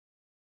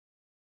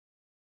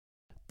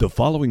The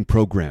following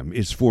program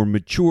is for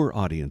mature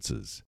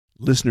audiences.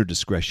 Listener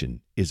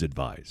discretion is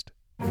advised.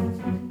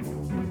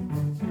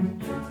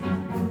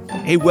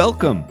 Hey,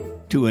 welcome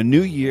to a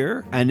new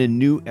year and a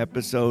new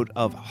episode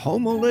of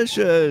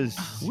Homolicious.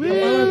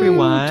 Hello,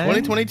 everyone.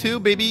 2022,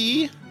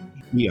 baby.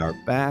 We are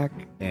back,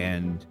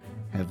 and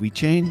have we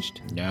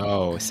changed?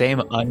 No,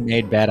 same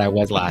unmade bed I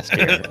was last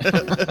year.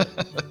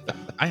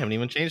 I haven't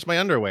even changed my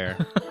underwear.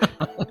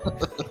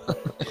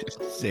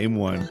 Same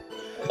one.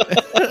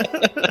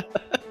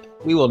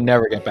 We will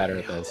never get better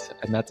at this,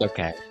 and that's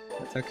okay.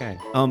 That's okay.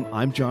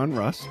 I'm John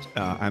Rust.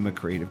 I'm a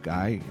creative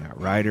guy,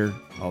 writer,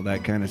 all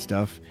that kind of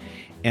stuff.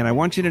 And I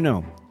want you to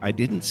know, I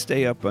didn't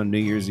stay up on New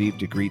Year's Eve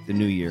to greet the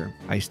new year.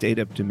 I stayed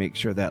up to make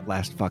sure that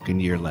last fucking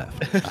year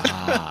left.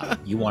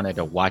 You wanted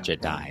to watch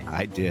it die.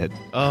 I did.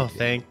 Oh,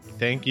 thank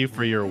you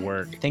for your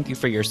work. Thank you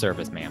for your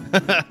service, ma'am.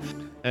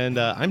 And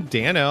I'm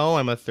Dano.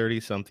 I'm a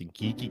 30-something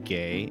geeky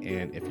gay.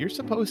 And if you're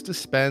supposed to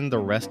spend the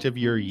rest of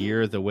your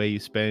year the way you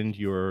spend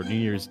your New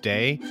Year's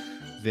Day,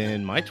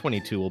 then my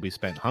 22 will be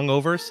spent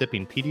hungover,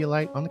 sipping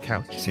Pedialyte on the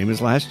couch. Same as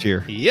last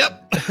year.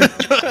 Yep.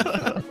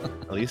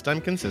 At least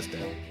I'm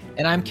consistent.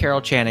 And I'm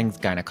Carol Channing's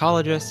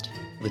gynecologist,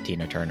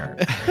 Latina Turner.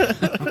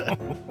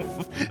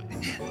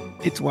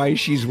 It's why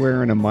she's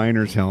wearing a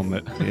miner's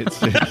helmet. It's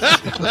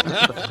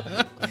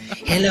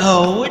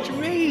Hello, it's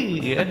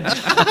me.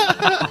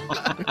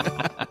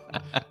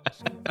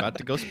 About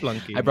to go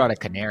splunky. I brought a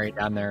canary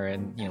down there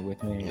and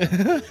with me.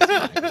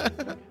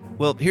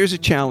 Well, here's a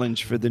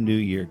challenge for the new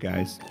year,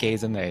 guys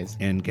Gays and theys.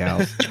 and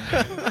gals.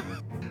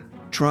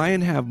 Try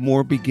and have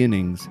more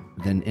beginnings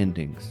than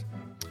endings.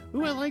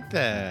 Ooh, I like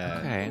that.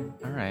 Okay,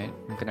 all right.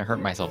 I'm gonna hurt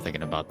myself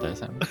thinking about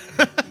this.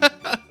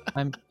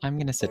 I'm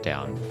gonna sit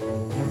down.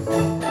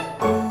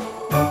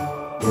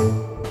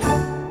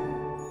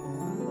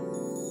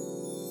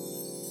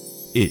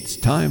 It's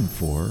time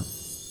for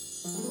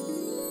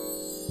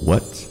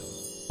What's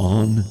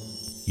on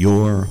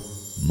Your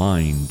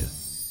Mind?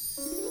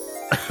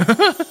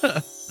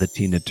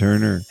 Latina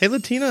Turner, Hey,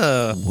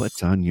 Latina.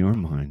 what's on your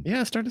mind?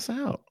 Yeah, start us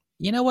out.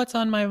 You know what's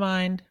on my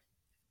mind?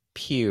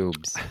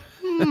 Pubes.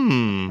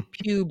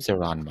 Pubes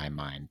are on my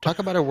mind. Talk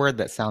about a word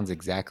that sounds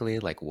exactly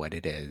like what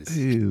it is.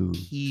 Ew.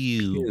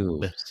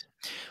 Pubes.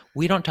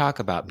 We don't talk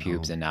about No.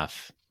 pubes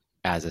enough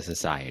as a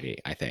society,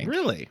 I think.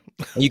 Really?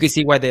 You can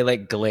see why they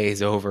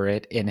glaze over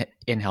it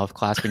in health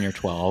class when you're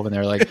 12 and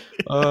they're like,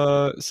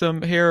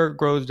 some hair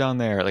grows down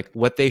there. Like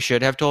what they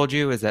should have told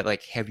you is that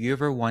have you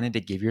ever wanted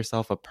to give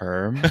yourself a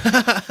perm?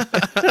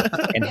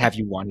 And have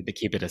you wanted to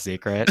keep it a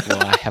secret?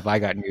 Well, have I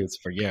got news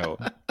for you.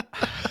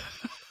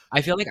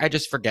 I feel like I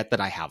just forget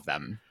that I have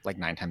them.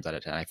 9 times out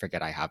of 10, I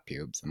forget I have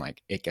pubes, and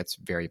it gets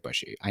very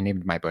bushy. I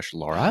named my bush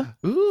Laura.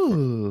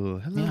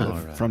 Ooh, hello, Yeah.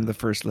 Laura. From the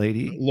First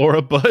Lady.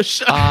 Laura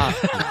Bush.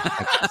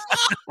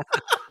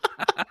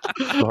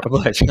 Laura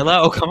Bush.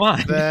 Hello, come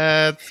on.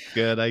 That's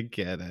good. I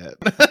get it.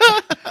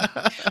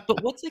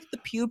 But what's the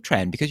pube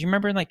trend? Because you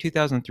remember in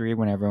 2003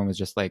 when everyone was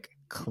just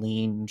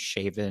clean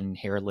shaven,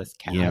 hairless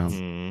cats, Yeah.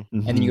 Mhm.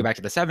 and then you go back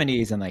to the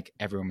 70s and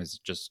everyone was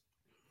just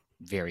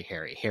very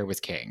hairy. Hair was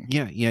king.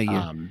 Yeah.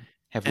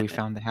 Have we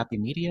found the happy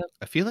medium?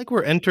 I feel like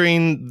we're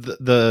entering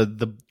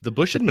the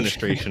Bush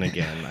administration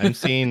again. I'm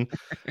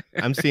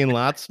seeing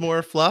lots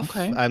more fluff.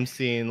 Okay. I'm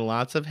seeing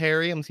lots of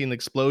hairy. I'm seeing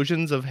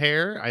explosions of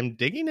hair. I'm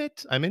digging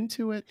it. I'm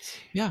into it.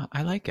 Yeah,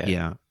 I like it.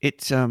 Yeah.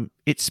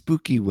 It's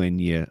spooky when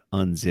you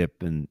unzip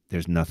and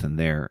there's nothing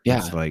there. Yeah.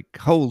 It's like,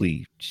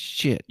 holy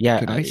shit. Yeah,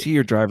 Can I see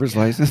your driver's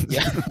license?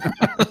 Yeah.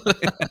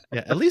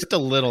 Yeah, at least a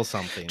little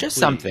something. Just please.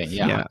 something.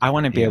 Yeah. Yeah. I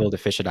want to be Yeah. able to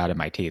fish it out of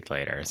my teeth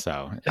later.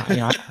 So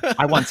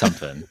I want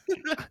something.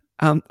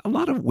 A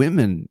lot of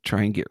women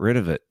try and get rid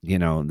of it.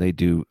 They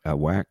do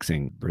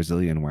waxing,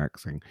 Brazilian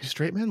waxing. Do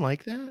straight men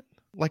like that?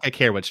 I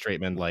care what straight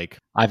men like.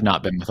 I've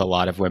not been with a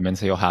lot of women,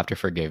 so you'll have to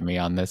forgive me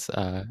on this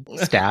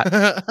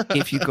stat.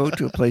 If you go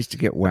to a place to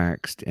get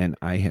waxed, and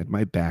I had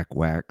my back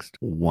waxed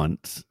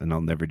once, and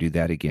I'll never do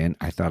that again.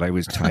 I thought I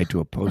was tied to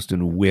a post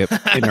and whip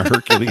in a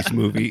Hercules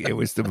movie. It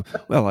was I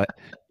thought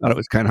it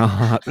was kind of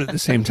hot, but at the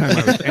same time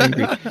I was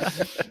angry.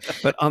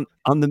 But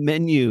on the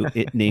menu,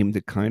 it named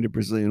the kind of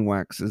Brazilian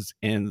waxes,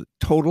 and the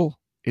total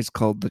is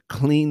called the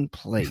clean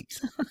plate.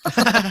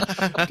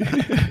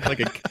 Like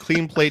a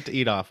clean plate to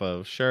eat off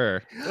of.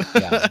 Sure.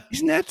 Yeah.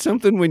 Isn't that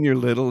something when you're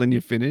little and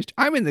you finished?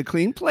 I'm in the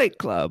clean plate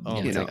club.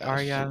 Oh, It's my like,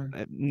 are ya?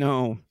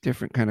 No,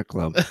 different kind of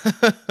club.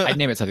 I'd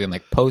name it something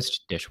like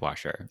post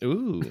dishwasher.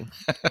 Ooh,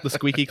 the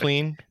squeaky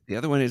clean. The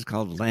other one is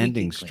called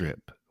landing clean.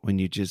 strip, when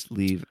you just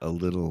leave a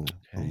little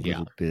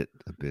Yeah. bit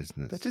of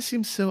business. That just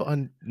seems so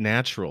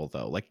unnatural,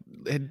 though.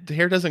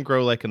 Hair doesn't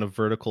grow in a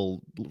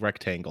vertical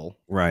rectangle,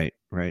 Right.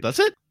 does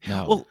it?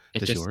 No. Well, it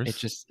does just, yours? It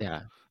just,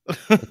 yeah.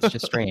 It's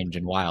just strange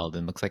and wild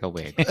and looks like a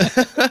wig.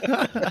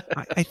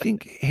 I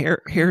think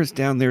hair is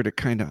down there to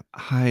kind of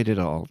hide it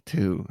all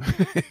too.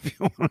 If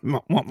you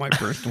want my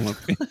personal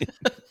opinion,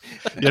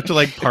 You have to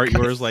like part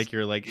yours like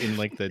you're like in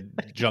like the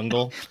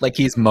jungle. Like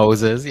he's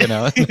Moses, you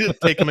know.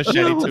 Take a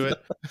machete to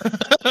it.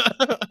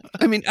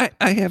 I mean,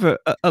 I have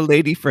a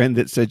lady friend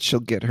that said she'll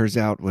get hers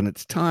out when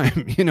it's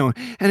time, you know,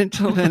 and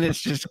until then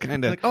it's just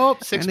kind of Like, oh,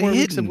 6 more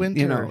weeks of winter.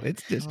 you know.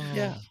 It's just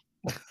Yeah.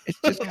 it's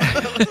just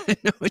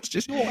no, it's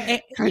just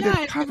kind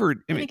of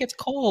covered. I think it's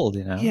cold,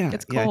 you know. Yeah,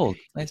 It's yeah. cold.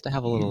 Nice to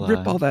have a little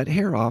rip all that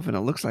hair off, and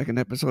it looks like an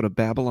episode of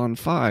Babylon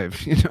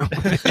 5, you know.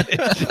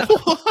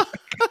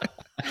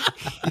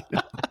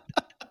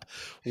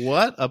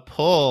 What a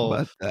pull.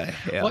 What the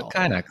hell? What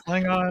kind of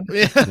Klingon?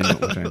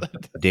 You know,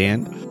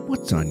 Dan,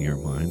 what's on your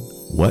mind?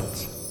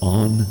 What's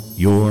on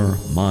your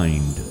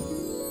mind?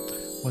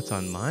 What's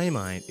on my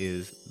mind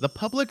is the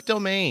public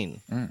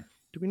domain. Mm.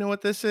 Do we know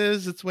what this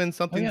is? It's when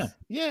something's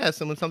yeah.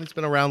 When something's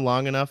been around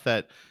long enough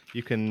that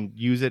you can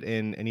use it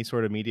in any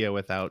sort of media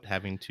without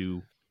having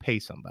to pay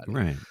somebody.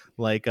 Right.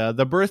 Like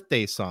the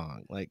birthday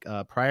song. Like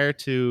prior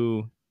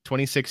to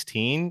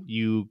 2016,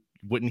 you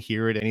wouldn't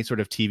hear it in any sort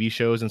of TV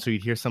shows, and so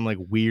you'd hear some like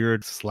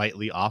weird,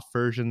 slightly off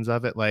versions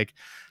of it, like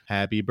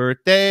 "Happy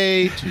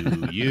Birthday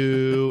to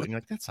You," and you're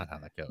like, "That's not how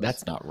that goes."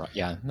 That's not right.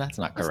 Yeah, that's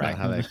not That's correct.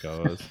 not how that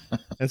goes.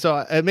 And so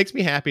it makes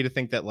me happy to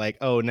think that like,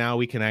 oh, now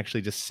we can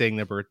actually just sing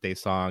the birthday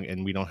song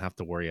and we don't have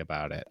to worry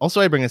about it. Also,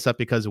 I bring this up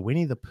because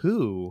Winnie the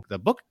Pooh, the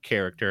book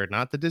character,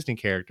 not the Disney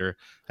character,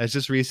 has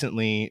just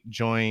recently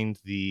joined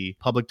the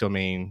Public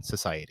Domain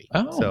Society.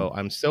 Oh. So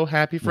I'm so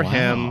happy for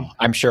him.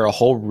 I'm sure a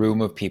whole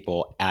room of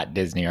people at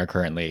Disney are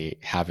currently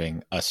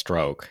having a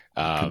stroke.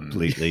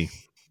 Completely.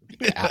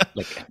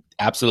 Like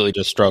absolutely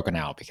just stroking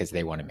out because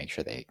they want to make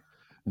sure they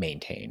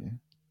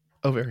maintain.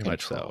 Oh, very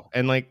much so.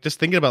 And like just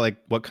thinking about like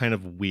what kind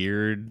of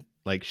weird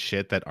like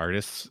shit that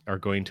artists are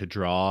going to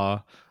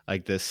draw,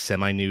 like this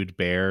semi-nude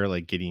bear,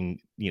 like getting,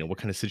 you know, what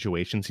kind of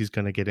situations he's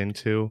going to get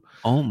into.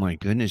 Oh my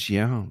goodness,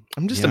 yeah.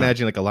 I'm just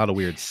imagining like a lot of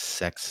weird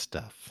sex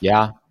stuff.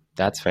 Yeah,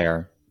 that's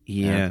fair.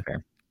 Yeah. That's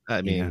fair.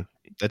 I mean,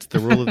 that's the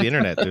rule of the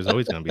internet. There's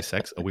always going to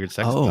be weird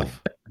sex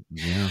stuff.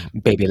 Yeah.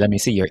 Baby, let me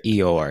see your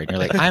Eeyore. And you're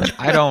like,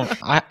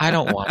 I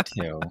don't want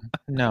to.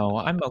 No,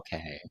 I'm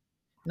okay.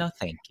 No,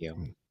 thank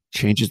you.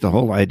 Changes the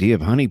whole idea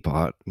of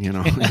honeypot, you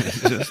know.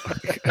 It's just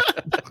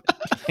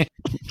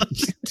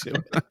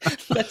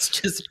Let's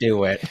just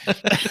do it.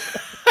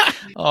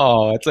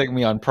 Oh, it's like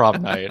me on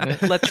prom night.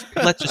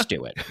 Let's just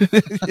do it.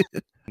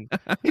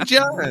 Hey,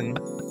 John,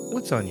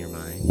 what's on your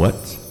mind?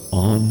 What's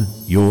on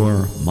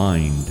your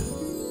mind?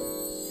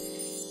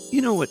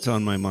 You know what's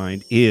on my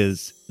mind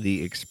is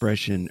the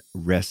expression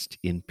 "rest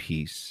in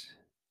peace."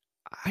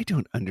 I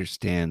don't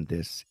understand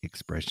this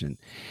expression.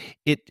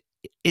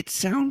 It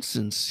sounds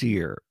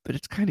sincere, but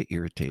it's kind of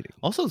irritating.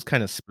 Also, it's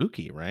kind of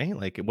spooky, right?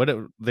 Like what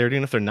they're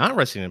doing if they're not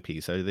resting in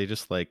peace. Are they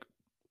just like,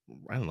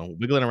 I don't know,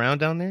 wiggling around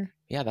down there?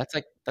 Yeah, that's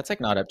like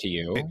not up to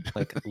you.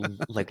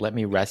 Like let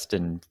me rest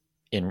in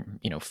in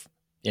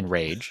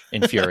rage,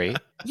 in fury.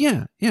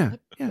 Yeah.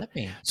 Let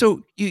me.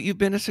 So you've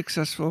been a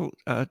successful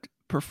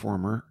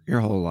performer your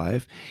whole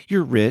life.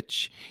 You're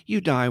rich. You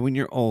die when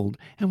you're old,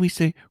 and we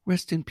say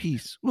rest in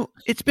peace. Well,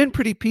 it's been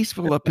pretty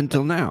peaceful up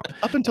until now.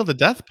 Up until the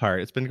death part,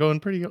 it's been going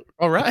pretty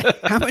all right.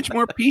 How much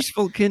more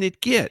peaceful can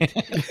it get?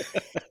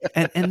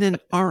 And then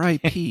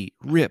R.I.P.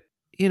 Rip.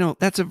 You know,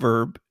 that's a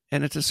verb,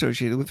 and it's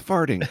associated with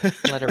farting.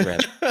 Let her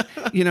rip.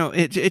 You know,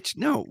 it's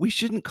no, we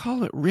shouldn't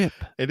call it rip.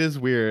 It is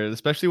weird,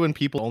 especially when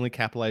people only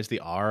capitalize the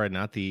R and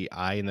not the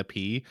I and the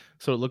P.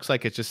 So it looks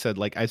like it just said,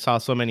 like, I saw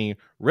so many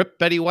Rip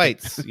Betty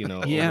Whites, you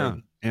know, Yeah.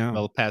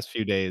 the past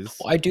few days.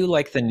 Well, I do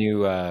like the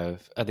new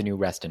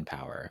rest in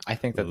power. I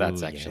think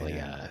that's actually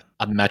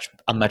a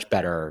much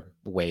better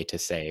way to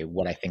say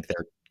what I think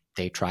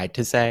they tried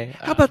to say.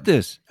 How about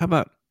this? How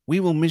about we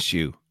will miss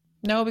you?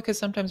 No, because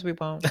sometimes we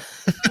won't.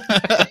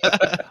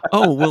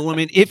 Oh, well, I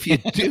mean, if you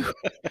do,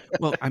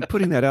 well, I'm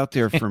putting that out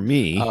there for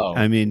me. Oh.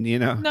 I mean, you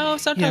know. No,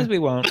 sometimes we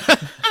won't.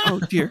 Oh,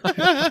 dear.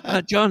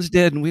 John's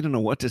dead, and we don't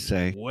know what to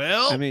say.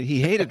 Well, I mean, he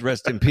hated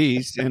rest in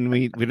peace, and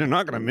we're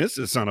not going to miss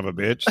this son of a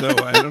bitch, so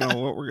I don't know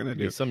what we're going to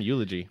do. some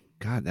eulogy.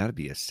 God, that'd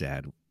be a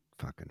sad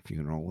fucking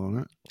funeral, won't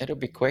it? It'll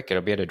be quick.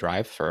 It'll be at a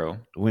drive-through.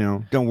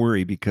 Well, don't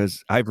worry,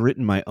 because I've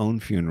written my own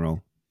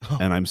funeral.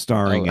 And I'm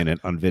starring in it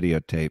on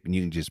videotape, and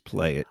you can just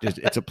play it.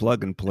 It's a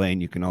plug and play, and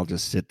you can all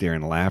just sit there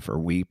and laugh or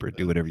weep or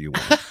do whatever you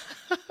want.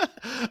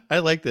 I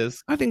like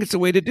this. I think it's the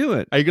way to do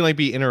it. Are you gonna like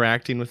be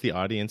interacting with the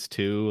audience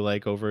too,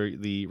 like over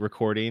the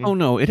recording? Oh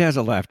no, it has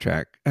a laugh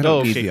track. I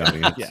don't need the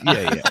audience. Yeah.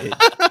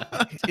 Yeah.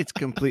 It's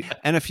complete.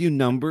 And a few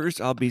numbers.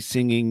 I'll be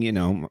singing,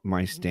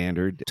 my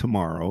standard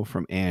Tomorrow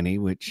from Annie,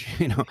 which,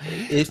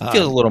 It feels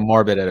a little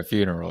morbid at a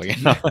funeral,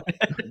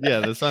 Yeah,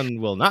 the sun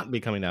will not be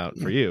coming out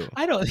for you.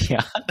 I don't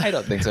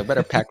think so.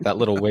 Better pack that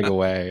little wig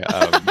away.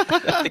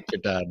 I think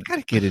you're done.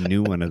 Gotta get a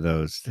new one of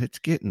those. It's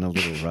getting a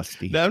little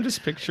rusty. Now I'm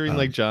just picturing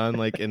like John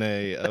like in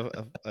a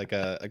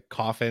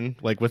coffin,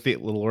 like with the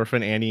little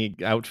orphan Annie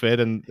outfit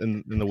and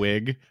the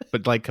wig,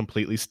 but like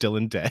completely still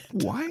in death.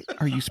 Why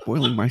are you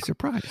spoiling my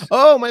surprise?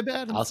 Oh, my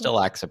bad. I'll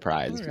still act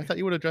surprised. Sorry, I thought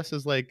you would have dressed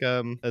as like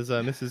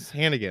Mrs.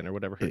 Hannigan or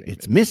whatever her name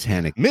It's is. Miss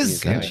Hannigan.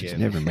 Miss Again, she's Hannigan.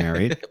 never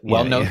married.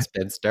 Well-known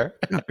spinster.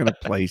 I'm not going to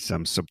play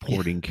some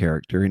supporting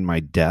character in my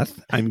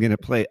death. I'm going to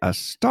play a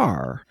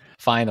star.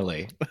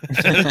 Finally.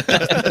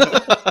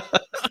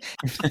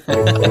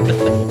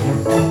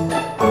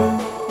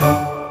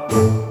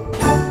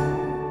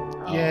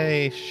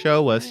 Yay,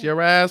 show us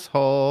your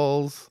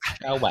assholes.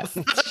 Show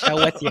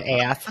us your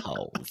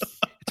assholes.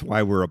 It's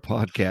why we're a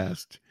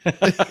podcast.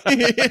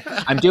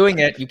 I'm doing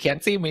it. You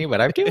can't see me,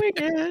 but I'm doing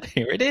it.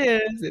 Here it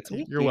is.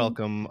 You're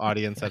welcome,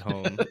 audience at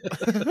home.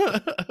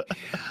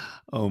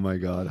 Oh my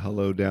God.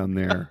 Hello down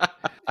there.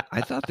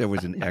 I thought there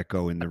was an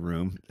echo in the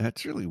room.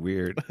 That's really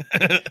weird.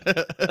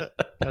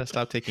 Gotta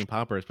stop taking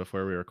poppers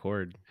before we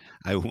record.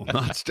 I will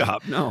not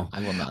stop. No,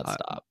 I will not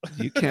stop.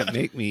 you can't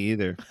make me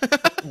either.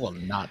 I will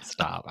not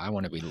stop. I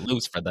want to be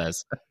loose for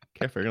this.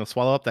 Careful, you're gonna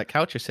swallow up that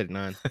couch you're sitting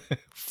on.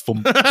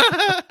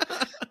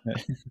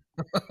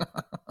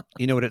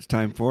 You know what it's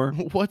time for?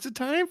 What's it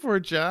time for,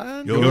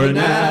 John? You're an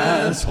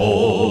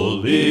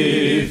asshole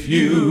if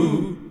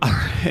you. All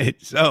right.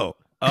 So,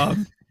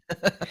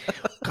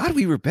 God,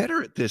 we were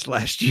better at this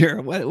last year.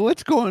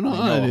 What's going on?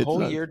 I know, a It's whole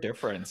not- year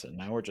difference, and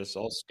now we're just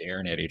all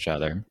staring at each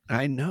other.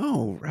 I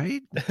know,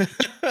 right?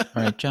 All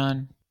right,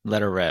 John,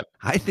 let her rip.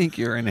 I think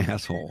you're an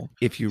asshole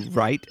if you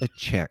write a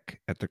check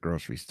at the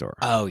grocery store.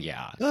 Oh,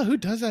 yeah. Oh, who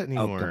does that Oh,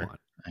 anymore? come on.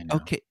 I know.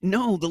 Okay.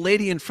 No, the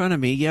lady in front of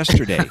me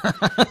yesterday.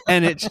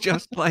 And it's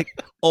just like,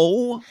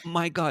 oh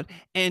my God.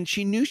 And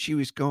she knew she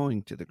was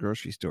going to the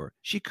grocery store.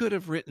 She could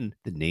have written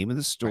the name of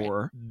the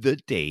store, the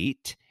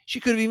date. She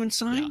could have even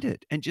signed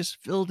it and just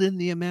filled in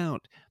the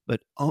amount. But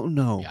oh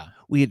no, Yeah.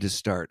 we had to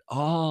start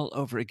all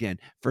over again.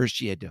 First,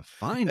 she had to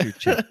find her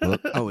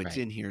checkbook. Oh, it's Right.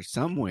 in here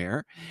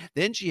somewhere.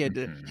 Then she had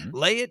to Mhm.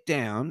 lay it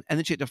down. And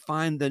then she had to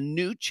find the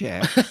new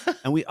check.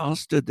 And we all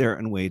stood there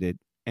and waited.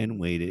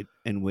 And waited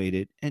and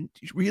waited. And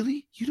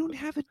really? You don't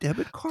have a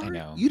debit card?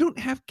 know. You don't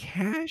have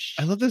cash?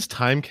 I love this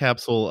time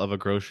capsule of a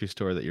grocery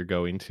store that you're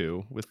going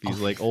to with these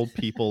Oh. like old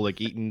people like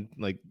eating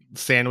like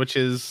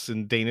sandwiches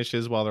and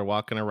danishes while they're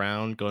walking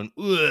around going,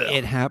 ugh.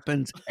 It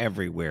happens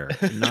everywhere,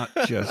 not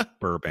just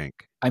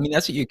Burbank. I mean,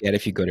 that's what you get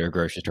if you go to a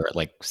grocery store at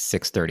like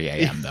 6:30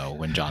 a.m. though,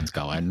 when John's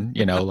going.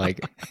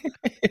 Like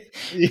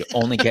you're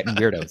only getting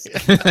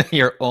weirdos.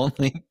 You're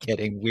only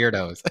getting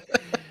weirdos.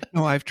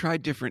 No, I've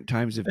tried different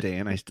times of day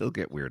and I still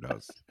get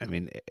weirdos. I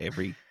mean,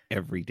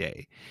 every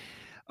day.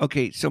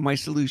 Okay, so my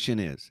solution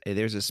is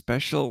there's a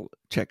special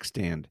check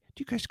stand.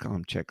 Do you guys call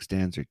them check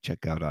stands or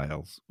checkout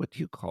aisles? What do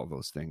you call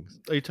those things?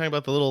 Are you talking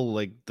about the little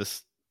like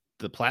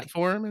the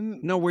platform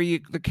and No, where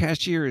the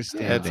cashier is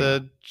standing. that's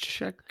a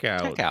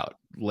checkout Checkout.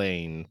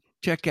 lane.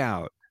 Check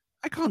out.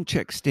 I call them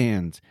check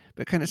stands,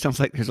 but it kind of sounds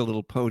like there's a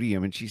little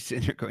podium and she's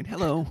sitting there going,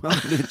 hello,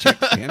 welcome to the check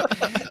stand.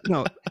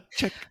 No,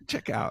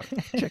 check out,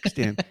 check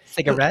stand.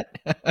 Cigarette.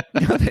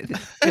 No,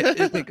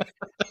 they go,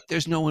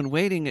 there's no one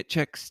waiting at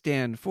check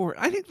stand 4.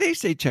 I think they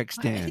say check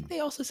I stand. think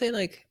they also say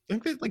like I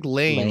think it's like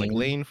lane 4.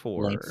 lane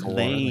 4,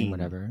 Lane.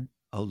 whatever.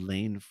 Oh,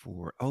 lane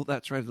 4. Oh,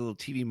 that's right. The little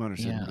TV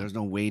monitor said Yeah. there's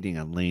no waiting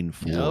on lane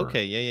 4.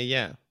 Okay,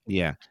 yeah.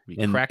 Yeah. We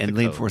And cracked the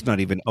lane code. 4 is not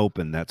even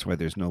open. That's why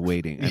there's no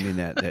waiting. I mean,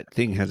 that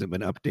thing hasn't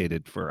been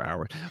updated for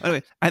hours.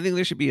 Anyway, I think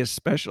there should be a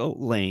special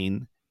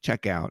lane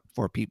checkout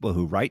for people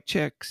who write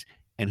checks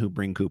and who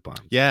bring coupons.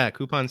 Yeah,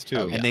 coupons too.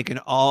 Oh, yeah. And they can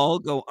all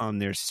go on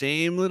their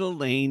same little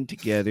lane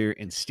together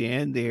and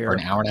stand there. For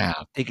an hour and a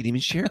half. They could even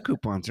share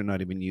coupons they're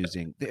not even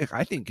using.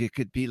 I think it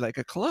could be like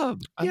a club.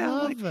 I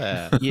love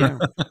that. Yeah.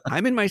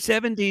 I'm in my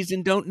 70s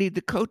and don't need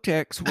the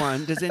Kotex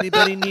one. Does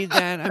anybody need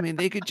that? I mean,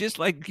 they could just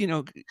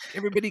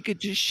everybody could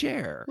just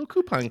share. Little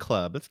coupon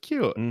club. That's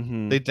cute.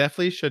 Mm-hmm. They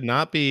definitely should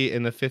not be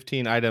in the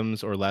 15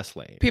 items or less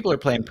lane. People are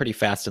playing pretty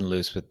fast and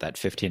loose with that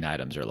 15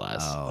 items or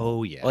less.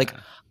 Oh yeah. Like,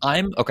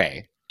 I'm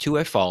okay. To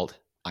a fault,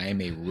 I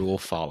am a rule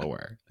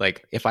follower.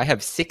 Like, if I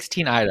have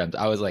 16 items,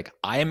 I was like,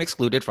 I am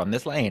excluded from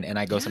this lane, and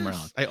I go somewhere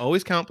else. I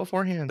always count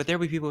beforehand. But there'll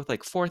be people with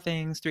like 4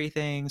 things, 3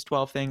 things,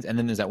 12 things, and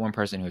then there's that one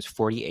person who has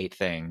 48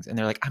 things, and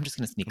they're like, I'm just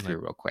gonna sneak through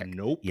real quick.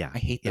 Nope. Yeah. I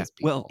hate Yeah. those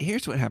people. Well,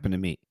 here's what happened to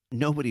me.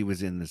 Nobody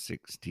was in the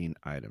 16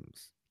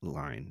 items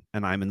line,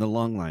 and I'm in the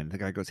long line. The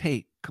guy goes,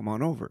 hey, come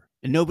on over.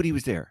 And nobody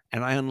was there.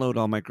 And I unload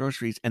all my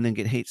groceries and then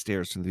get hate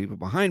stares from the people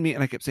behind me.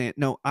 And I kept saying,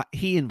 no,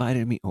 he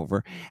invited me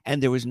over.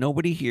 And there was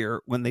nobody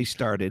here when they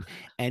started.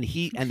 And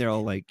they're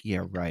all like,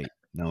 yeah, right.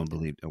 No one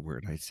believed a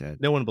word I said.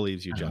 No one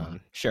believes you, John.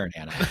 Sure,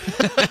 Nana.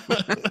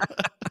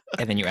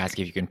 And then you ask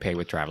if you can pay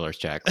with traveler's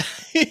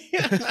checks.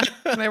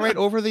 Can I write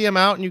over the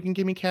amount and you can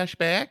give me cash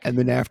back? And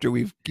then after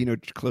we've,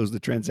 closed the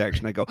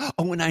transaction, I go,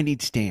 oh, and I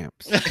need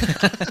stamps.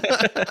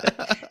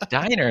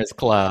 Diners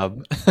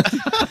Club.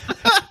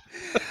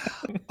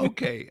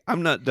 Okay,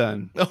 I'm not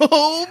done.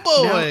 Oh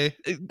boy.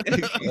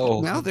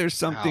 Now there's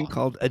something wow.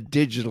 called a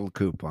digital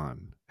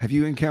coupon. Have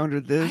you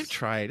encountered this? I've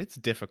tried. It's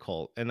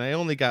difficult. And I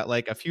only got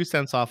like a few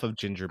cents off of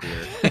ginger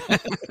beer.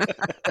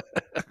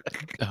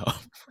 Oh.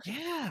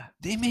 Yeah,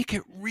 they make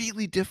it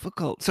really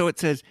difficult. So it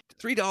says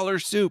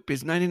 $3 soup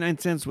is 99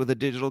 cents with a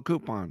digital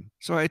coupon.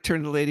 So I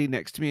turn to the lady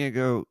next to me. I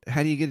go,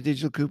 how do you get a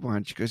digital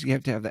coupon? She goes, you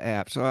have to have the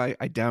app. So I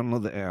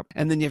download the app,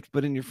 and then you have to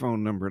put in your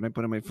phone number, and I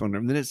put in my phone number,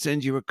 and then it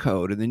sends you a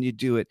code, and then you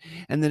do it.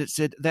 And then it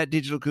said that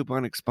digital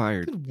coupon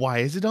expired. Why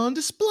is it on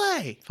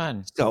display?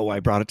 Fun. So I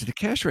brought it to the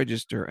cash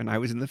register, and I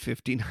was in the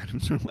 15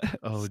 items or less.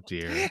 Oh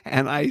dear.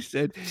 And I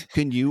said,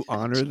 can you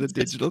honor the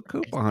digital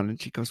coupon?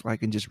 And she goes, well, I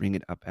can just ring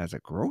it up as a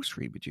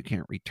grocery, but you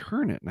can't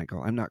return it. And I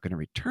go, I'm not going to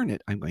return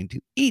it. I'm going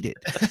to eat it.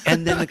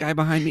 And then the guy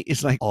behind me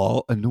is like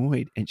all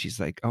annoyed. And she's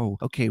like, oh,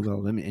 okay,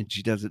 well, let me. And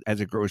she does it as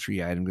a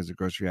grocery item, as a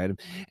grocery item.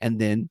 And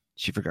then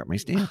she forgot my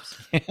stamps.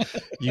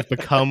 You've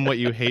become what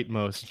you hate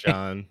most,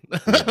 John.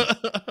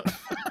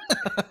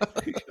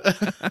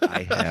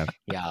 I have.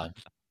 Yeah.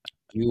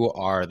 You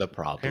are the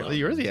problem. Apparently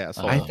you're the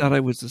asshole. I thought I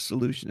was the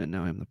solution, and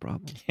now I'm the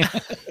problem.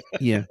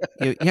 Yeah.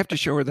 You have to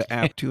show her the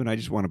app, too, and I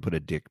just want to put a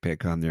dick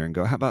pic on there and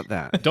go, how about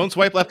that? Don't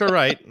swipe left or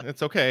right.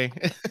 It's okay.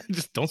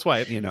 Just don't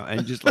swipe.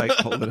 And just like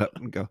hold it up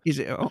and go,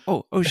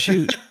 oh,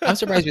 shoot. I'm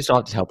surprised we still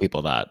have to tell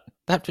people that.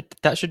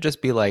 That should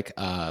just be like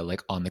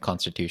on the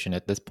Constitution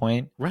at this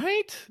point.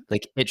 Right?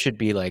 Like it should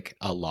be like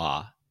a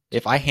law.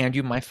 If I hand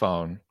you my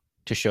phone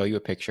to show you a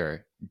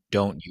picture,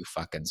 don't you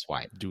fucking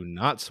swipe. Do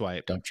not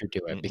swipe. Don't you do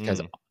it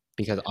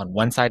because on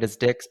one side is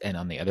dicks and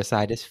on the other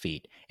side is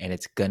feet, and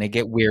it's gonna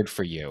get weird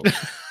for you.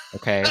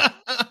 Okay?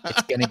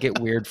 It's gonna get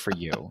weird for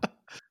you.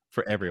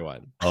 For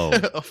everyone. Oh,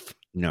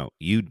 no,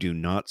 you do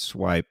not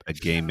swipe a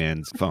gay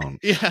man's phone.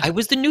 Yeah. I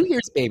was the New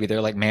Year's baby.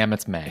 They're like, ma'am,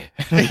 it's May.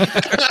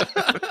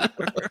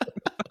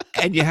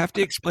 And you have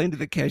to explain to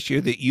the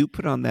cashier that you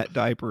put on that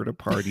diaper at a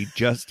party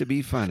just to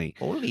be funny.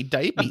 Only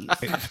diapers.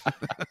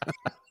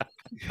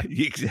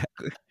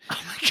 Exactly.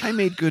 I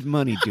made good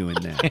money doing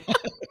that.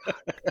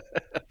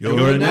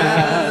 You're an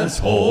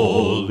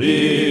asshole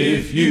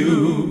if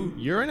you.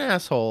 You're an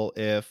asshole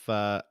if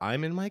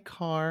I'm in my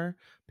car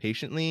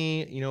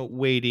patiently,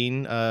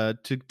 waiting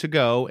to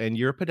go, and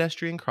you're a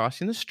pedestrian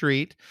crossing the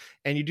street,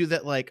 and you do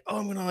that like, oh,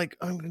 I'm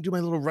gonna do my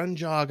little run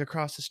jog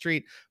across the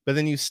street, but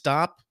then you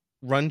stop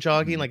run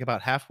jogging like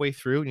about halfway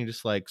through, and you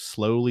just like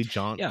slowly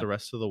jaunt the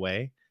rest of the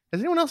way. Has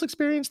anyone else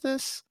experienced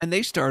this? And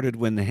they started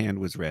when the hand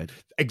was red.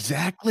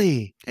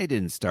 Exactly. They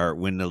didn't start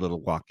when the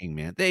little walking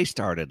man. They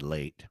started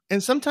late.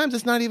 And sometimes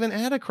it's not even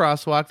at a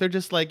crosswalk. They're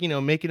just like,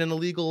 making an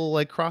illegal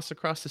like cross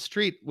across the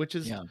street, which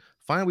is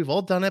fine. We've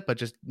all done it, but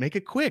just make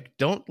it quick.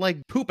 Don't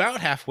like poop out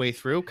halfway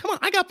through. Come on,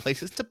 I got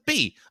places to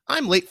be.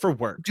 I'm late for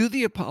work. Do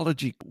the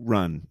apology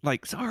run.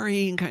 Like,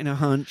 sorry, and kind of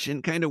hunch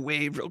and kind of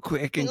wave real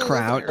quick and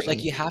crouch.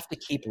 Like you have to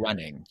keep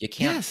running. You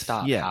can't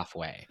stop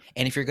halfway.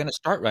 And if you're going to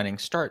start running,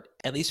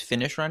 at least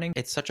finish running.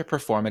 It's such a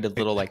performative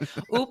little like,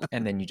 oop,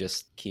 and then you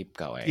just keep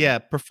going. Yeah,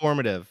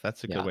 performative.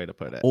 That's a good way to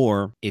put it.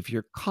 Or if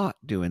you're caught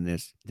doing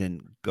this, then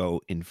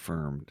go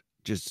infirmed.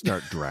 Just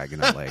start dragging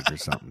a leg or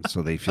something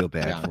so they feel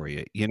bad for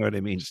you. You know what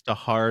I mean? Just a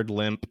hard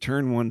limp.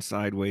 Turn one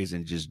sideways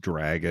and just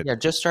drag it. Yeah,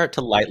 just start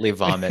to lightly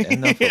vomit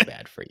and they'll feel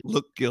bad for you.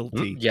 Look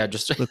guilty. Yeah,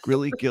 just look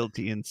really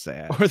guilty and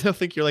sad. Or they'll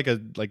think you're like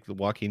the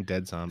Walking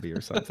Dead zombie or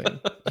something.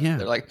 Yeah.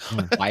 They're like,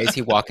 why is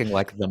he walking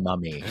like the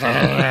mummy?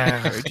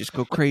 Just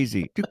go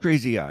crazy. Do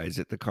crazy eyes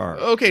at the car.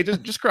 Okay,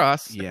 just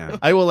cross. Yeah.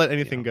 I will let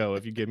anything go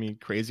if you give me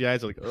crazy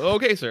eyes. I'm like,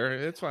 okay, sir,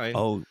 it's fine.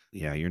 Oh,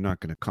 yeah, you're not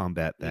going to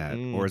combat that.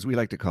 Or as we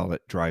like to call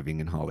it,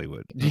 driving in Hollywood.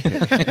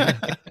 Okay.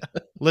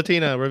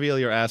 Latina, reveal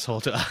your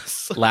asshole to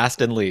us.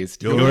 Last and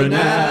least. You're an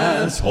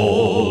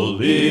asshole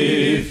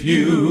if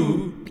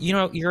you.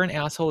 You're an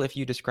asshole if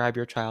you describe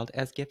your child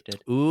as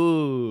gifted.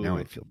 Ooh. Now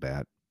I feel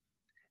bad.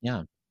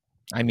 Yeah.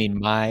 I mean,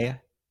 my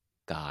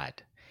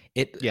God.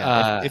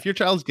 If your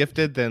child's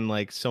gifted, then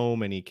like so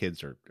many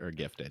kids are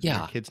gifted.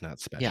 Yeah. Your kid's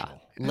not special. Yeah.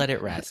 Let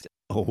it rest.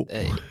 Oh.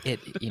 The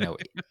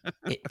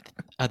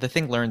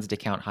thing learns to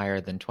count higher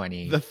than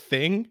 20. The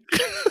thing?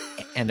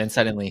 And then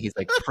suddenly he's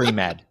like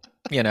pre-med,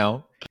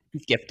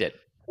 he's gifted.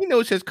 He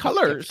knows his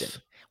colors.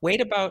 Wait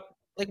about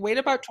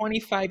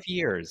 25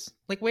 years.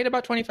 Wait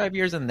about 25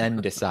 years and then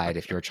decide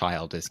if your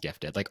child is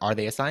gifted. Like, are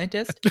they a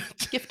scientist?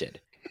 Gifted.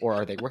 Or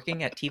are they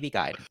working at TV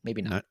Guide?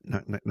 Maybe not.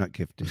 Not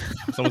gifted.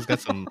 Someone's got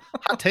some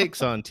hot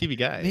takes on TV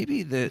Guide.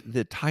 Maybe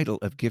the title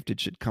of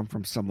gifted should come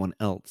from someone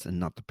else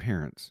and not the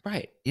parents.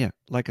 Right. Yeah,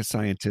 like a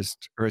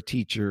scientist or a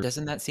teacher.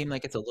 Doesn't that seem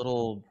like it's a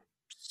little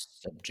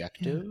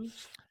subjective?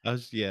 I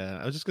was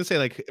just gonna say,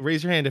 like,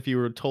 raise your hand if you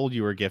were told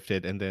you were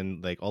gifted, and then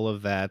like all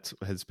of that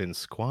has been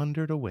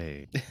squandered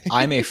away.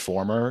 I'm a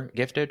former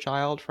gifted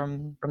child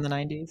from the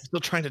 90s. Still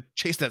trying to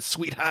chase that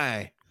sweet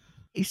high.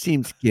 He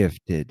seems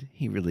gifted.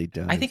 He really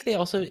does. I think they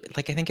also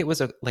I think it was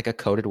a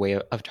coded way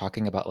of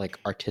talking about like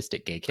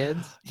artistic gay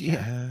kids.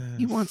 Yeah.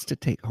 He wants to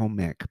take home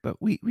ec,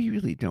 but we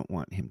really don't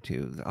want him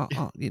to.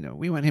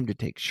 We want him to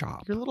take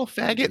shop. Your little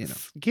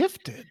faggot's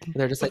gifted.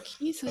 They're just like,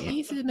 he's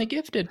in the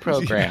gifted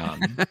program.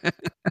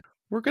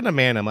 We're gonna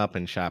man him up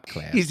in shop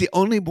class. He's the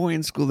only boy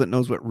in school that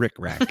knows what Rick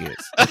Rack is.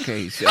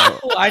 Okay, so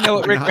Oh, I know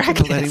what we're Rick not Rack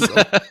gonna let is. him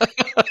go.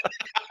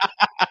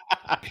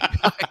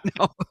 I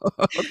know.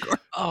 Of course.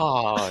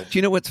 Oh, Do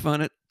you know what's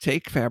fun?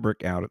 Take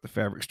fabric out at the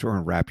fabric store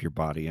and wrap your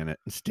body in it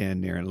and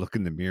stand there and look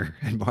in the mirror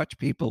and watch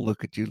people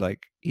look at you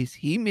like, is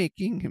he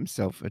making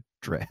himself a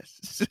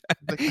dress?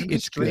 Like, I'm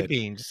It's just good.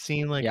 sleeping, just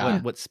seeing like Yeah.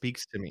 what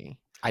speaks to me.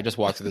 I just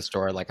walked through the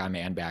store like I'm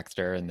Ann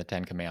Baxter in the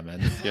Ten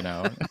Commandments, you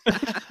know.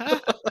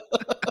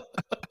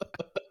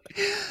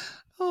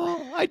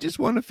 Oh, I just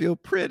want to feel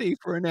pretty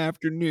for an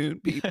afternoon,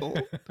 people.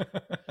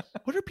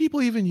 What are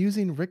people even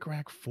using Rick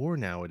Rack for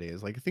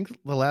nowadays? Like, I think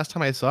the last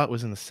time I saw it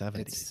was in the 70s.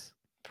 It's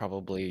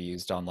probably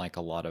used on like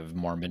a lot of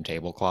Mormon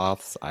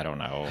tablecloths. I don't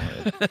know.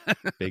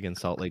 Big in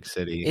Salt Lake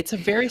City. It's a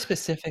very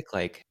specific,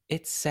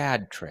 it's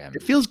sad trim.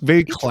 It feels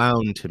very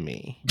clown to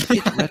me.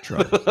 It's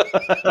retro.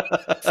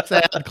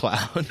 Sad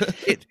clown.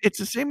 It's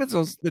the same as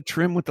the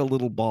trim with the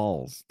little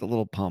balls, the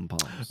little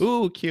pom-poms.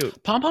 Ooh,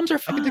 cute. Pom-poms are I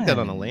fun. could take that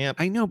on a lamp.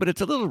 I know, but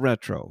it's a little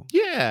retro.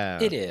 Yeah.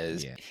 It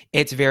is. Yeah.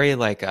 It's very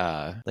like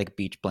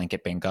beach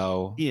blanket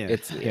bingo. Yeah.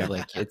 It's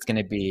it's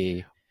gonna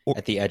be Or-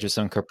 at the edge of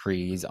some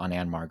capris on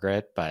Ann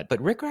Margaret, but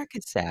Rick Rack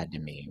is sad to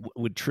me.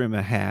 Would trim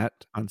a hat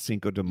on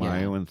Cinco de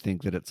Mayo and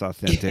think that it's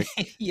authentic.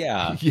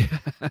 Yeah. Yeah.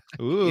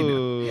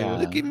 Ooh. Yeah.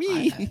 Look at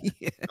me.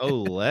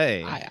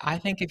 Olay. I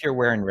think if you're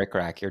wearing Rick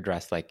Rack, you're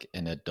dressed like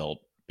an adult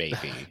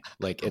baby.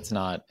 Like it's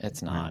not.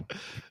 It's not.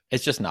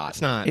 It's just not.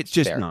 It's not. It's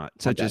just Fair. not.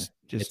 So I'm done. just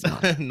It's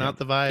not. not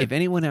the vibe. If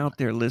anyone out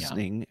there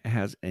listening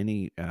has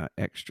any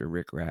extra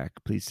Rick Rack,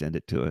 please send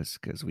it to us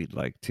because we'd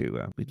like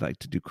to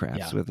do crafts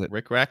Yeah. with it.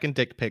 Rick Rack and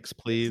dick pics,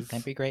 please.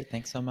 That'd be great.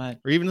 Thanks so much.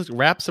 Or even just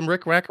wrap some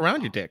Rick Rack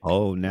around your dick.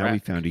 Oh, now we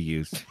Rack. found a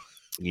use.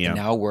 Yeah. And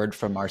now a word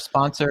from our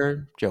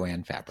sponsor,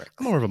 Joanne Fabrics.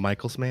 I'm more of a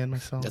Michaels man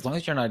myself. As long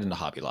as you're not into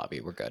Hobby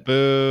Lobby, we're good.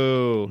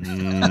 Boo.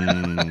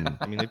 Mm.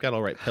 I mean, they've got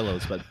all right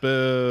pillows, but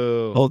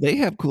boo. Oh, they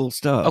have cool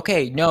stuff.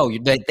 Okay, no,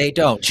 they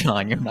don't,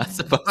 John. You're not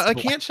supposed to. I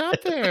can't shop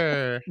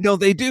there. No,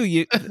 they do.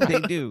 They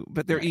do,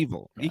 but they're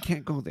evil. You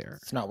can't go there.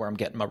 It's not where I'm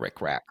getting my Rick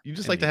Rack. You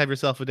just like to have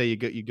yourself a day.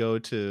 You go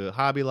to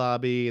Hobby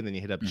Lobby and then you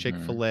hit up Mhm.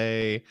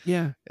 Chick-fil-A.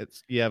 Yeah.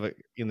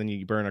 And then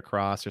you burn a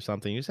cross or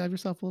something. You just have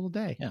yourself a little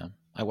day. Yeah.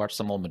 I watched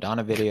some old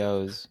Madonna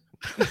videos.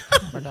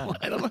 We're done.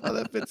 I don't know how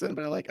that fits in,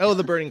 but I like,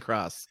 the burning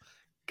cross.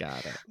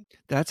 Got it.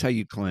 That's how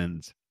you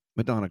cleanse.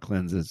 Madonna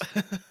cleanses.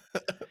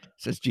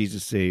 Says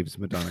Jesus saves.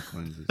 Madonna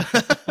cleanses.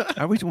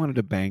 I always wanted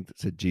a bank that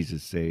said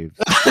Jesus saves.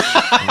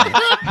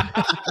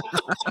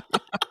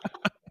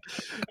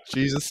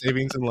 Jesus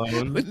Savings and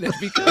Loan. Wouldn't that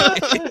be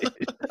good?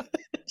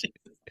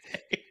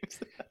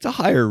 It's a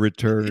higher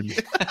return.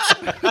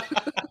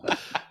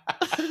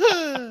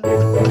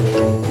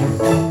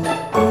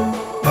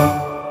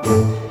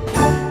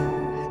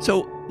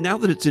 So now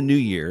that it's a new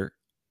year,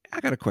 I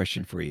got a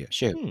question for you.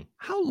 Shoot.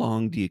 How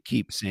long do you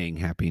keep saying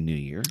Happy New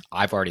Year?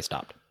 I've already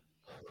stopped.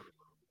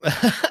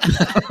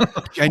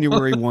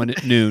 January 1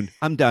 at noon.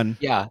 I'm done.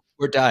 Yeah,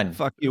 we're done.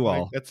 Fuck you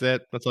all. That's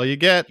it. That's all you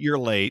get. You're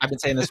late. I've been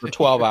saying this for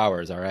 12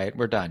 hours, all right?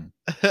 We're done.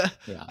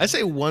 Yeah. I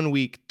say 1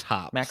 week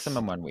tops.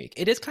 Maximum 1 week.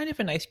 It is kind of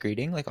a nice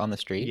greeting, like on the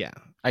street. Yeah.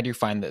 I do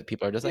find that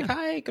people are just like, Yeah.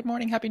 hi, good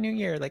morning, Happy New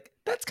Year. Like,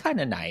 that's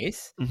kind of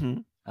nice.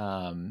 Mhm.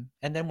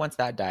 And then once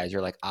that dies,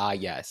 you're like,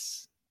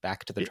 yes,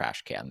 back to the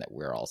trash can that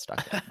we're all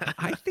stuck in.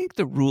 I think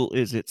the rule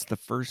is it's the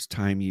first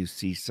time you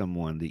see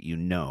someone that you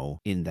know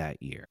in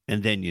that year.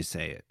 And then you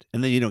say it.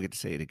 And then you don't get to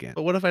say it again.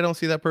 But what if I don't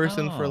see that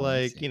person for Oh,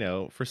 I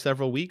see. for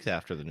several weeks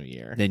after the new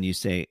year? Then you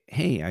say,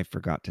 hey, I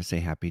forgot to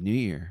say Happy New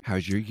Year.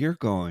 How's your year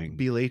going?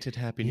 Belated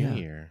Happy Yeah.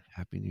 New Year.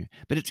 Happy New Year.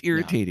 But it's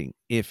irritating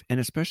and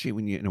especially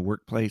when you're in a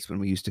workplace, when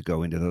we used to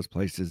go into those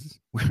places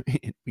where,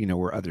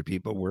 where other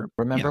people were.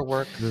 Remember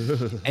work?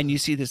 And you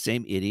see the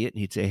same idiot and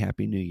he'd say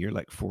Happy New Year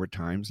like 4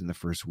 times in the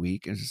first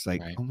week. And it's just like,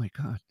 Right. oh my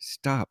God,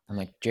 stop. I'm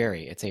like,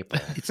 Jerry, it's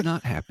April. It's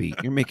not happy.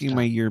 You're making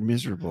my year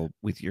miserable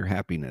with your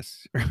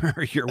happiness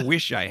or your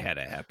wish I had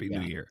a Happy New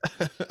Yeah. Year.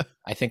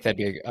 I think that'd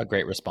be a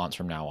great response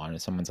from now on.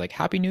 If someone's like,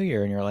 Happy New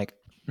Year, and you're like,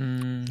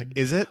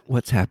 Is it?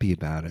 What's happy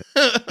about it?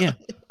 Yeah.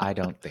 I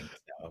don't think so.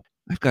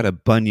 I've got a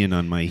bunion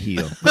on my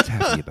heel. What's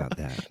happy about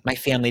that? My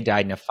family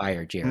died in a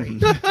fire, Jerry,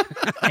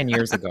 10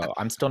 years ago.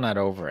 I'm still not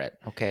over it.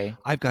 Okay.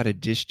 I've got a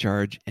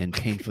discharge and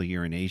painful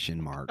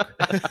urination mark.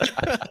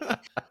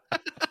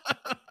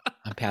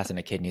 I'm passing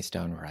a kidney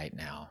stone right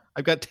now.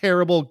 I've got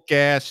terrible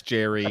gas,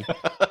 Jerry.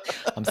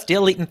 I'm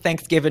still eating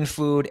Thanksgiving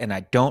food and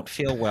I don't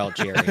feel well,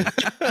 Jerry.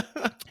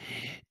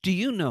 Do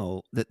you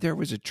know that there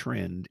was a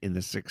trend in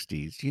the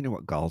 60s? Do you know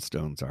what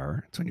gallstones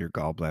are? It's when your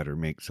gallbladder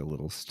makes a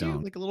little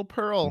stone. Like a little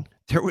pearl.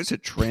 There was a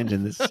trend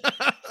in this.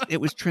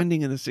 It was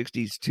trending in the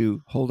 60s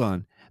to, hold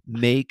on,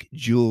 make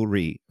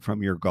jewelry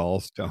from your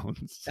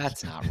gallstones.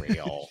 That's not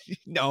real.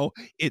 No,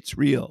 it's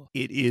real.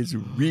 It is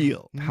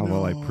real. How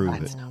will I prove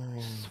That's it? not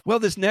Well,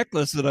 this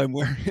necklace that I'm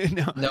wearing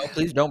now. No,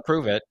 please don't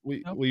prove it.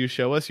 Will you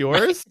show us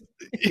yours?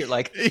 You're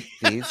like,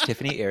 these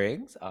Tiffany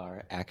earrings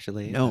are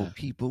actually No,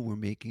 people were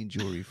making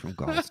jewelry from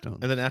gallstones.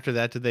 And then after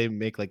that, did they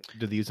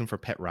use them for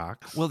pet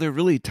rocks? Well, they're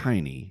really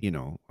tiny,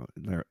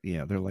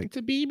 they're like it's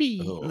a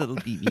BB. Ugh. little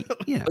BB.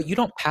 Yeah. But you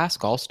don't pass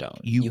gallstones.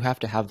 You- You have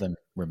to have them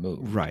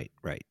removed. Right.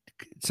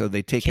 So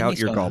they take Kidney out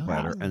your stone.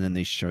 gallbladder and then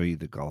they show you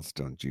the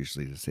gallstones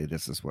usually to say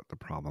this is what the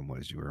problem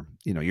was. You're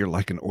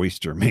like an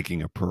oyster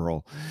making a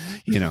pearl,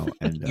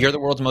 and You're the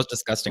world's most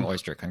disgusting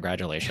oyster.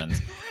 Congratulations.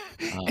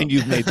 and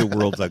you've made the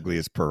world's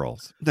ugliest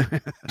pearls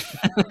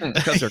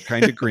because they're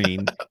kind of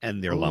green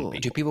and they're lumpy.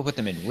 Do people put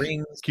them in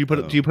rings? Do you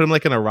put them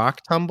like in a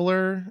rock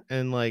tumbler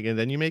and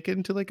then you make it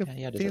into like a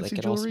Yeah, does it fancy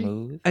like get all jewelry?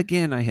 smooth?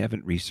 Again, I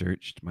haven't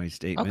researched my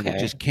statement. It Okay.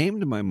 just came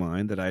to my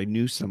mind that I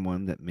knew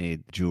someone that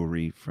made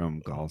jewelry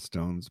from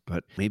gallstones,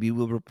 but maybe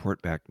we'll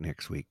report back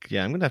next week.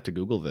 Yeah, I'm gonna have to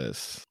Google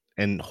this.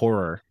 And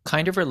horror.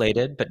 Kind of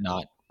related, but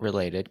not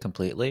related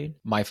completely.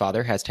 My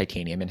father has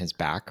titanium in his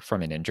back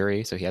from an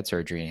injury. So he had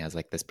surgery and he has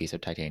like this piece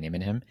of titanium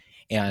in him.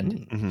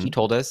 And Mhm. he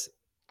told us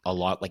a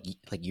lot, like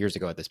years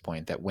ago at this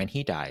point, that when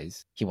he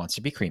dies, he wants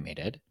to be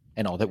cremated.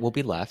 And all that will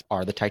be left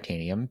are the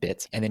titanium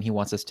bits. And then he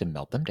wants us to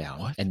melt them down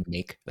What? and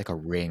make like a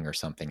ring or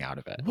something out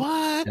of it.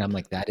 What? And I'm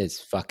like, that is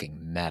fucking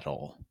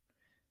metal.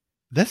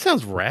 That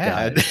sounds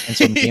rad. And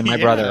so me and my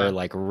brother Yeah. are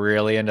like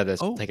really into this.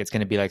 Oh. Like it's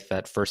going to be like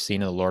that first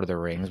scene of the Lord of the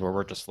Rings where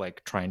we're just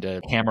like trying to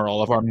hammer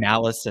all of our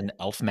malice and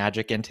elf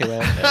magic into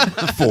it.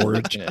 And,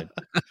 Forge.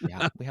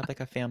 yeah, we have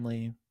like a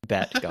family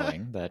bet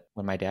going that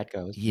when my dad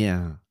goes,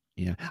 Yeah.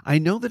 I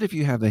know that if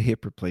you have a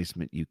hip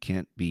replacement, you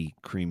can't be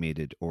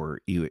cremated or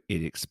it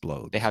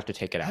explodes. they have to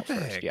take it out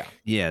first. Epic. Yeah,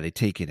 Yeah, they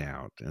take it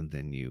out and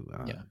then you.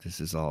 Yeah. This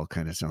is all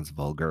kind of sounds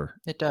vulgar.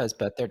 it does,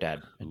 but they're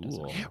dead. It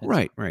doesn't- Ooh. it's-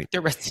 Right.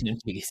 They're resting in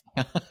peace.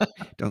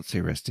 Don't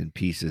say rest in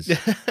pieces.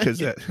 'Cause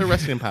Yeah, that- they're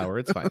resting in power.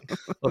 It's fine.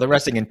 Well, they're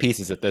resting in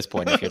pieces at this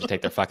point if you have to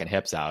take their fucking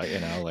hips out,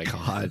 like,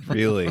 God,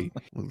 really?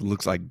 It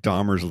looks like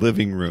Dahmer's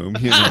living room.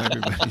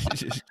 Everybody's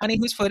just. honey,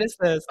 whose foot is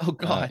this? Oh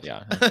God.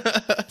 Yeah.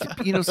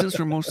 Since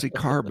we're mostly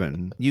carbon,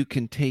 you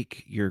can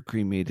take your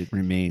cremated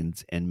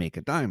remains and make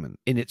a diamond.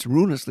 And it's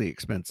ruinously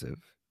expensive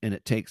and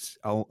it takes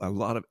a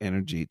lot of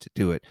energy to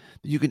do it.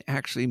 But you can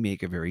actually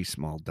make a very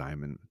small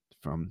diamond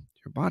from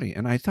your body.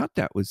 And I thought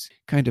that was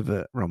kind of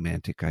a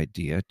romantic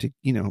idea to,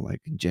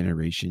 like in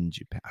generations,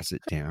 you pass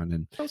it down.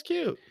 And That was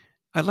cute.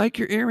 I like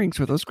your earrings.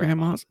 Were those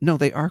grandmas? No,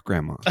 they are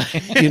grandmas.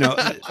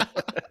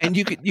 And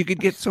you could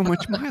get so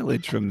much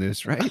mileage from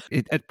this, right?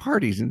 At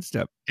parties and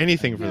stuff.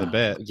 Anything for the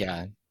bit.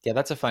 Yeah. Yeah,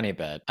 that's a funny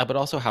bit. But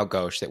also how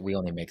gauche that we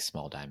only make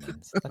small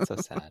diamonds. That's so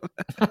sad.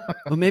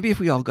 Well, maybe if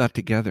we all got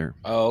together,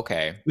 Oh,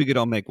 okay. we could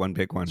all make one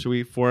big one. Should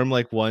we form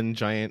like one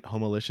giant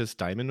homolicious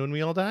diamond when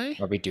we all die?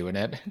 Are we doing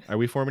it? Are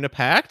we forming a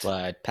pact?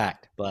 Blood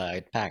pact,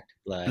 blood pact,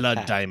 blood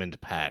pact. diamond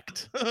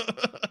pact.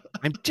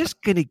 I'm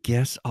just gonna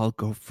guess I'll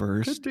go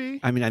first. Could be.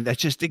 I mean, that's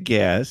just a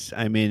guess.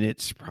 I mean,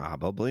 it's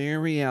probably a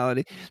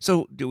reality.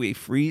 So, do we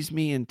freeze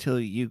me until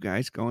you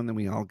guys go, and then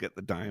we all get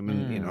the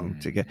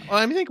diamond? To get. Well,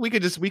 I think we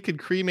could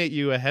cremate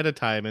you ahead of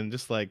time and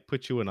just like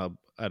put you in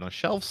a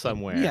shelf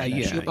somewhere. Yeah, In a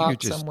yeah, shoebox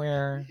you're just-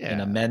 somewhere in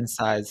Yeah. a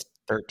men's-sized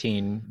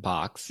 13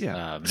 box.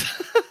 Yeah.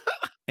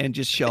 And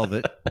just shelve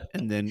it,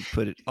 and then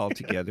put it all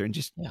together, and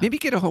just Yeah. maybe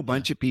get a whole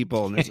bunch of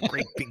people, and there's a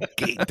great big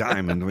gay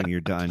diamond when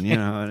you're done.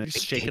 And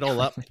Just shake it all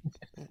up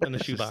in a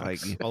Just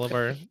shoebox. like- All of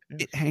our.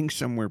 it hangs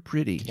somewhere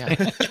pretty.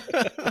 Yeah.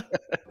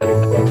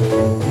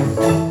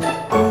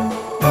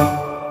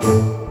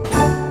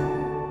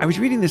 I was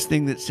reading this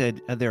thing that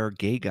said there are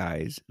gay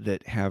guys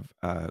that have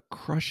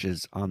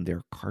crushes on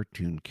their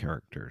cartoon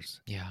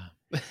characters. Yeah.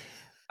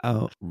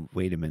 Oh,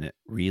 wait a minute.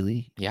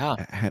 Really? Yeah.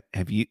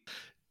 Have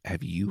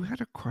you had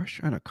a crush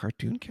on a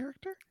cartoon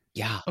character?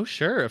 Yeah. Oh,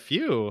 sure. A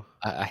few.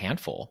 A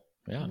handful.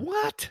 Yeah.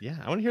 What? Yeah.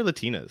 I want to hear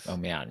Latinas. Oh,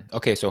 man.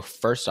 Okay, so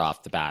first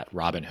off the bat,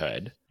 Robin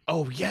Hood.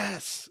 Oh,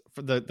 yes.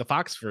 For the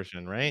Fox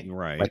version, right?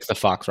 Right. Like the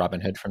Fox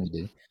Robin Hood from the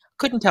Disney.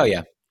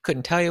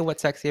 Couldn't tell you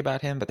what's sexy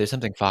about him, but there's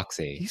something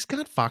foxy. He's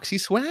got foxy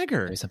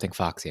swagger. There's something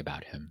foxy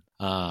about him.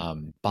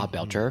 Bob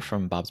Belcher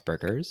from Bob's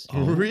Burgers.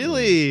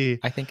 Really?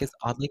 I think is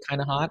oddly kind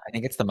of hot. I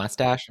think it's the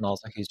mustache, and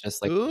also he's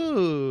just like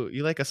Ooh,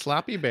 you like a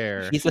sloppy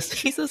bear. he's a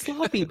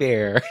sloppy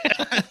bear.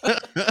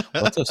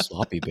 What's a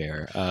sloppy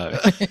bear?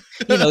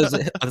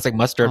 There's like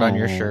mustard on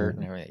your shirt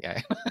and everything.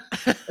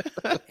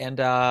 Yeah. And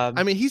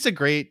I mean, he's a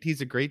great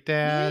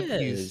dad. He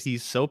is.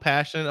 He's so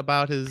passionate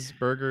about his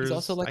burgers. he's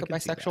also like I a can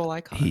see that. bisexual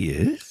icon. He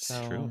is?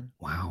 So, True.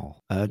 Wow.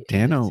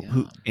 Dano,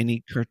 yeah.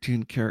 any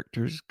cartoon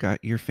characters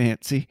got your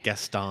fancy?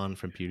 Gaston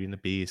from Beauty and the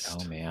Beast.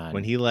 Oh man.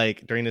 When he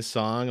during his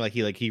song,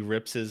 he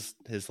rips his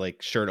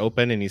like shirt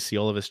open and you see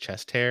all of his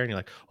chest hair and you're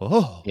like,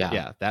 oh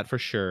Yeah. that for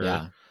sure.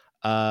 Yeah.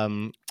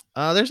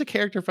 There's a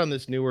character from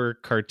this newer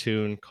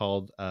cartoon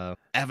called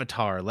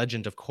Avatar: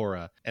 Legend of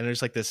Korra, and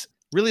there's like this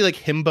really like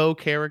himbo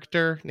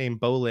character named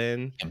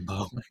Bolin.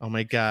 Himbo. Oh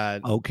my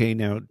god. Okay,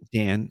 now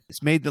Dan,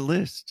 it's made the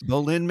list.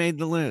 Bolin made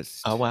the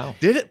list. Oh wow.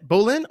 Did it?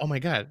 Bolin? Oh my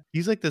god.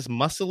 He's like this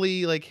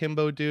muscly like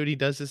himbo dude. He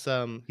does this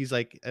he's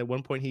like at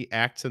one point he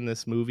acts in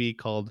this movie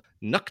called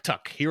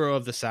Nuktuk, Hero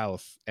of the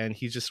South, and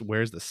he just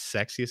wears the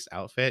sexiest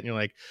outfit and you're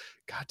like,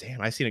 god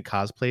damn, I've seen it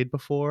cosplayed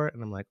before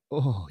and I'm like,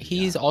 oh,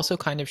 He's also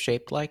kind of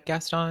shaped like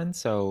Gaston,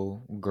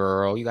 so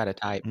girl, you got a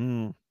type.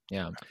 Mm,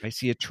 Yeah. I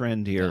see a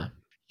trend here.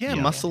 yeah,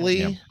 Yeah. muscly,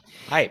 Yeah.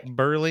 Hype.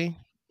 burly.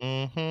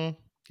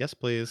 Yes,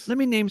 please. Let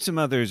me name some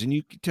others, and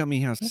you can tell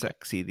me how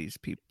sexy these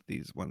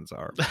ones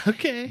are.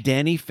 Okay.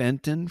 Danny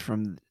Fenton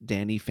from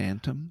Danny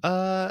Phantom.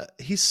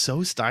 He's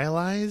so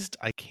stylized,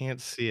 I can't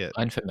see it.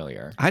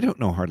 Unfamiliar. I don't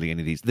know hardly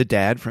any of these. The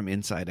dad from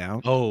Inside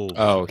Out.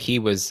 Oh, he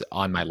was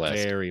on my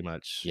list. very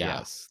much. Yeah.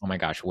 Yes. Oh my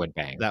gosh, would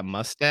bang. That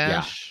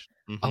mustache.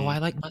 Oh, I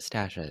like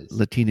mustaches.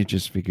 Latina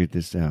just figured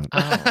this out.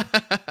 Oh.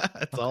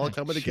 It's all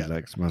coming She together.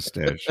 likes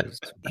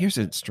mustaches. Here's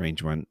a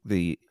strange one.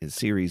 The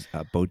series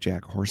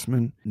BoJack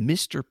Horseman.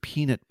 Mr.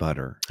 Peanut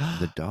Butter,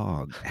 the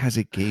dog, has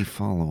a gay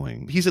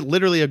following. He's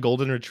literally a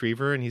golden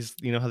retriever, and he's,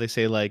 you know how they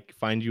say like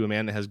find you a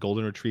man that has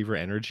golden retriever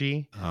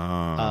energy.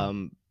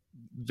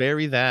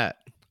 Very that.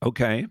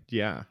 Okay.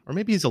 Yeah. Or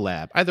maybe he's a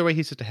lab. Either way,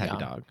 he's just a happy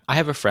Yeah. dog. I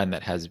have a friend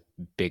that has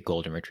big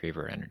golden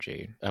retriever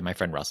energy. My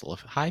friend Russell.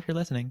 Hi, if you're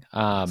listening.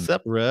 What's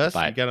up, Russ?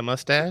 You but- got a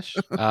mustache?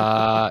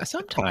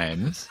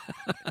 Sometimes,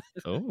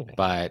 Oh.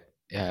 but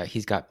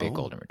he's got big Oh.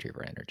 golden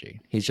retriever energy.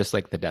 He's just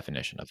like the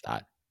definition of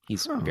that.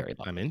 He's Huh. very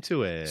I'm lucky.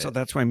 into it. So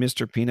that's why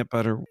Mr. Peanut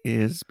Butter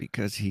is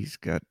because he's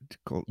got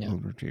Yeah.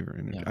 golden retriever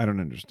energy. Yeah. I don't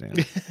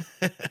understand.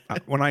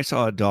 When I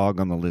saw a dog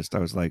on the list, I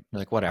was like, You're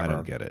like, I whatever.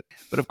 don't get it.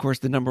 But of course,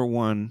 the number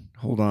one,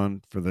 hold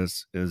on for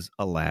this, is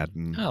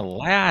Aladdin.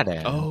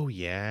 Aladdin. Oh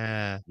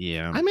yeah.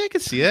 Yeah. I mean, I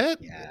could see it.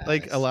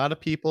 Like Yes. a lot of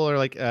people are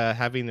like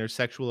having their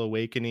sexual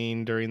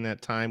awakening during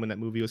that time when that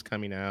movie was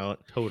coming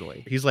out.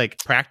 Totally. He's like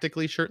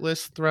practically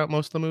shirtless throughout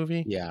most of the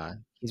movie. Yeah.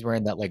 He's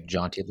wearing that like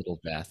jaunty little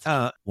vest.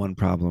 One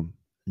problem.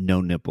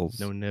 No nipples.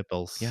 No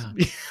nipples. Yeah.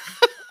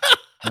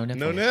 No nipples.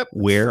 No nip.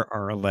 Where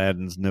are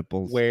Aladdin's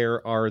nipples?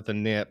 Where are the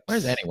nips?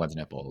 Where's anyone's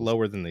nipples?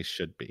 Lower than they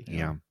should be.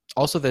 Yeah.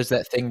 Also, there's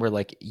that thing where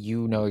like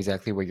you know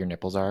exactly where your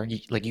nipples are.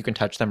 You can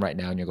touch them right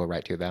now and you go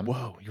right to them.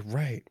 Whoa, you're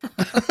right.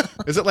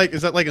 Is that like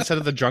instead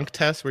of the drunk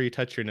test where you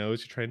touch your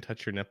nose, you try and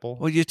touch your nipple?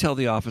 Well, you tell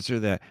the officer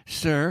that,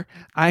 sir,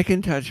 I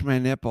can touch my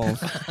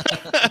nipples.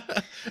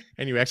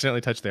 And you accidentally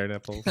touch their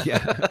nipples.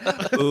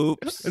 Yeah.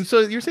 Oops. And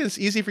so you're saying it's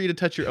easy for you to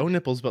touch your own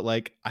nipples, but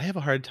like I have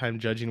a hard time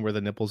judging where the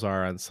nipples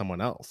are on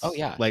someone else. Oh,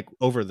 yeah. Like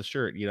over the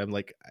shirt. You know, I'm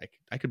like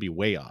I could be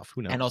way off.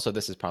 Who knows? And also,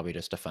 this is probably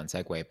just a fun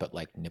segue, but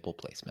like nipple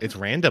placement. It's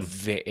random.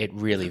 It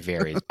really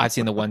varies. I've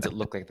seen the ones that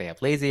look like they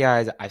have lazy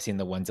eyes. I've seen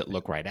the ones that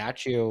look right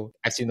at you.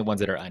 I've seen the ones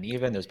that are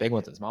uneven. There's big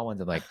ones and small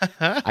ones. And like,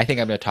 I think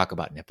I'm going to talk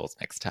about nipples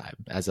next time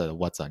as a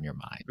what's on your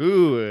mind.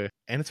 Ooh,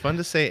 and it's fun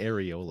to say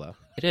areola.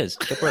 It is.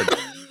 Good word.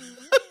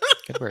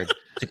 Good word.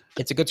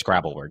 It's a good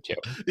Scrabble word too.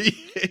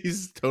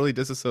 He's totally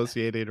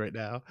disassociated right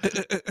now.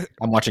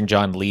 I'm watching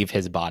John leave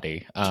his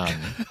body.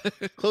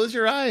 Close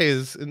your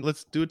eyes and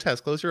let's do a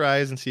test. Close your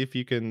eyes and see if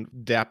you can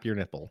dap your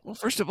nipple. Well,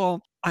 first of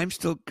all, I'm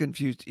still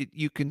confused.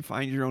 You can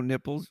find your own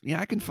nipples? Yeah,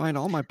 I can find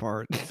all my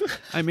parts.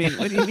 I mean,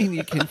 what do you mean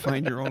you can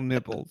find your own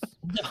nipples?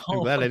 I'm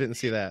glad I didn't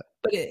see that.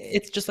 But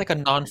it's just like a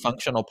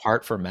non-functional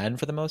part for men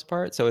for the most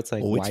part. So it's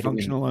like, Oh, it's why do we-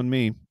 functional on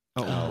me.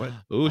 Oh. What?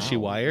 Ooh, she Oh.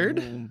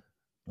 wired?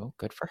 Oh,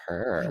 good for I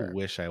her.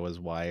 wish I was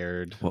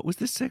wired. What was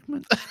this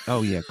segment?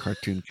 Oh, yeah,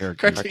 cartoon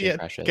characters. Cartoon, yeah,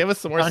 crushes. give us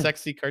some more John-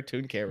 sexy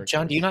cartoon characters.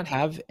 John, do you not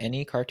have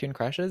any cartoon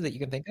crushes that you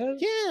can think of?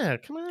 Yeah,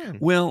 come on.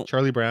 Well,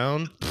 Charlie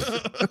Brown.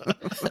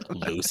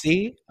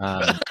 Lucy,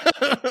 a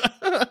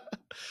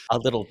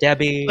little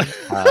Debbie.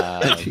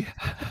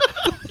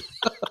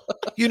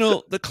 you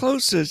know, the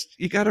closest,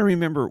 you got to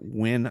remember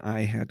when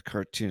I had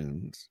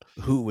cartoons,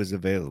 who was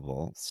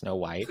available. Snow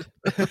White.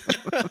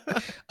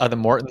 The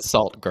Morton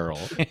Salt Girl.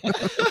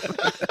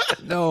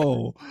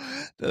 No,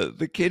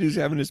 the kid who's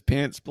having his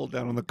pants pulled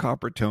down on the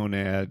Copper Tone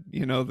ad,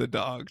 you know, the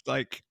dog's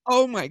like,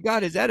 oh my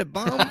God, is that a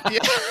bomb? Yeah.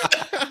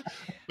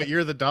 But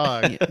you're the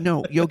dog. Yeah,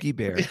 no, Yogi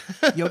Bear.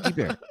 Yogi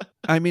Bear.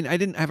 I mean, I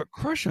didn't have a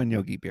crush on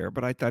Yogi Bear,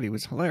 but I thought he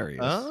was hilarious.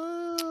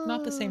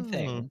 Not the same Oh.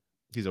 thing.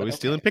 He's always okay.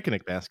 stealing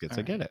picnic baskets.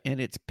 I All get it. And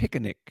it's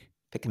picnic,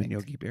 Picnic. when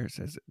Yogi Bear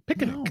says it.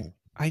 Picnic. No,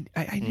 I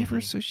never Mhm.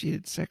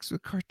 associated sex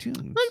with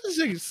cartoons. This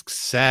is like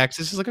sex.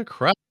 This is like a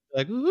crush.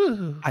 Like,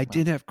 ooh. I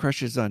did have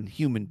crushes on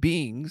human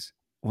beings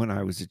when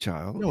I was a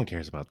child. No one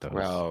cares about those.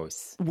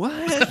 Gross.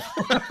 What?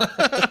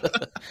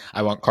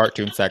 I want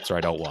cartoon sex or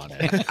I don't want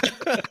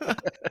it.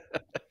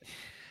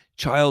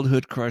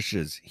 Childhood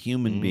crushes,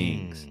 human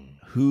beings. Mm.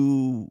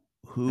 Who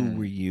Mm.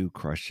 were you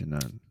crushing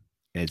on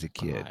as a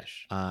kid?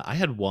 Gosh. I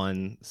had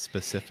one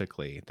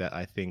specifically that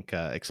I think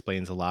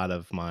explains a lot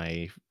of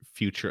my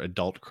future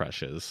adult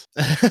crushes.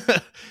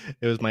 It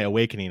was my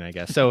awakening, I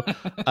guess. So,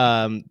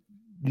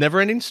 Never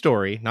Ending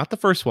Story, not the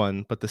first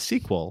one, but the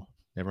sequel,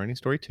 Neverending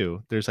Story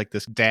 2. There's like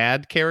this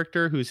dad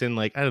character who's in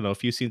like, I don't know, a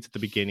few scenes at the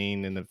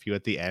beginning and a few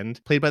at the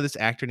end, played by this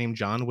actor named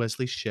John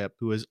Wesley Shipp,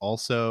 who is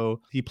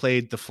also, he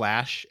played the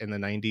Flash in the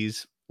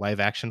 90s live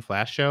action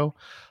Flash show.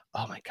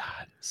 Oh my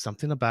God,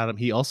 something about him.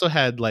 He also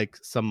had like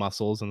some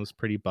muscles and was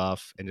pretty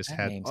buff and just That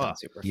had name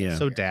sounds super yeah.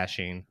 so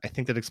dashing. I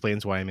think that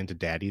explains why I'm into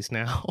daddies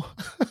now,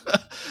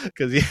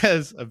 because he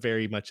has a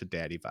very much a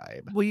daddy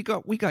vibe.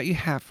 Well, we got you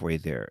halfway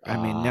there. I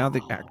mean, now the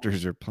Oh.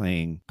 actors are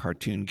playing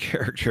cartoon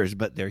characters,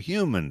 but they're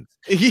humans.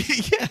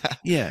 Yeah,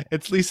 Yeah.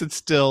 at least it's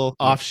still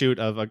offshoot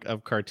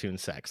of cartoon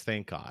sex.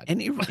 Thank God.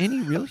 Any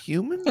real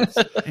humans?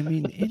 I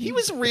mean, He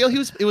was real.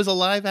 It was a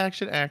live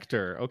action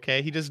actor.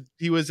 Okay,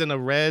 he was in a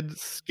red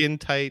skin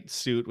tight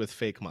suit with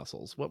fake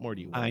muscles. What more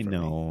do you want? I from me?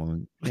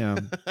 know. Yeah.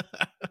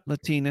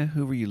 Latina,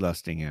 who were you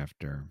lusting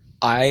after?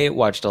 I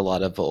watched a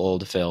lot of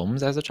old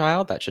films as a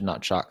child. That should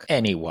not shock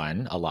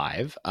anyone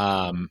alive.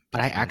 But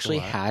I actually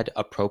lot. had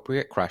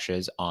appropriate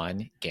crushes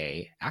on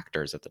gay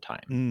actors at the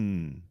time.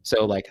 Mm.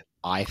 So, like,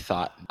 I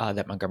thought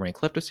that Montgomery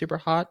Clift was super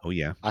hot. Oh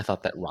yeah. I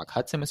thought that Rock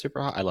Hudson was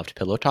super hot. I loved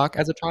Pillow Talk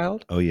as a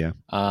child. Oh yeah.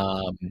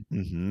 And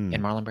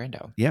Marlon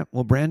Brando. Yeah.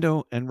 Well,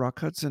 Brando and Rock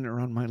Hudson are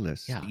on my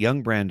list. Yeah.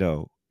 Young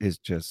Brando is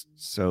just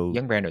so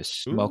Young Brando's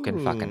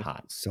smoking fucking Ooh.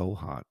 hot. so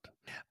hot.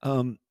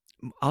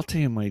 I'll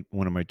tell you,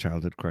 one of my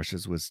childhood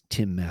crushes was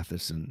Tim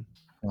Matheson.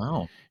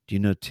 Wow. Do you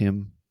know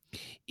Tim?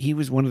 He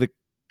was one of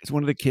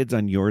the kids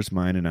on Yours,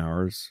 Mine, and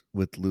Ours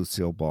with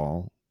Lucille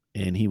Ball,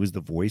 and he was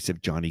the voice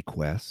of Johnny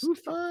Quest. Ooh,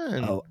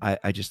 fun. Oh,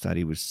 I just thought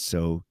he was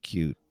so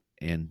cute.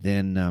 And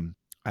then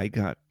I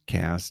got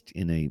cast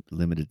in a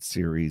limited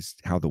series,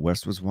 How the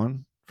West Was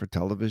Won, for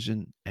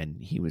television, and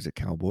he was a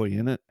cowboy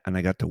in it, and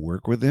I got to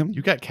work with him.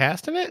 You got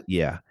cast in it?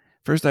 Yeah.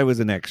 First I was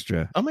an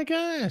extra, Oh my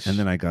gosh. and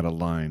then I got a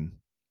line,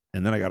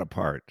 and then I got a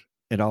part.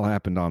 It all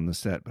happened on the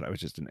set, but I was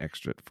just an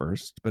extra at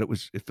first. But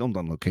it filmed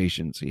on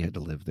location, so you had to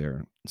live there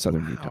in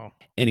Southern Utah. Wow.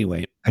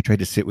 Anyway, I tried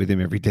to sit with him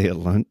every day at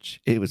lunch.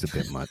 It was a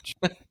bit much.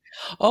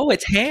 Oh,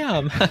 it's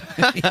Ham.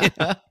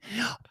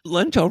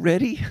 Lunch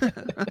already?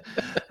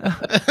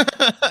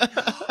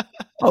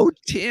 Oh,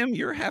 Tim,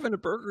 you're having a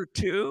burger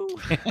too?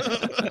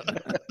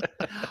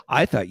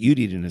 I thought you'd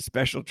eat in a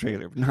special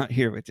trailer, but not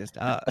here with just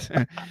us.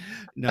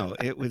 No,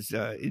 it was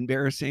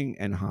embarrassing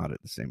and hot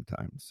at the same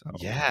time. So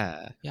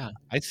Yeah. Yeah.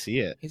 I see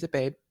it. He's a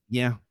babe.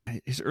 yeah,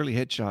 his early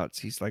headshots,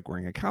 he's like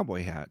wearing a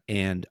cowboy hat.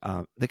 And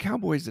the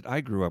cowboys that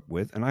I grew up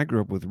with, and I grew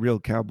up with real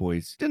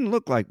cowboys, didn't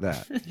look like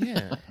that.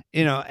 Yeah.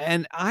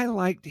 And I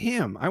liked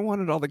him. I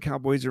wanted all the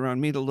cowboys around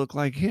me to look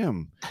like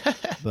him.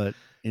 But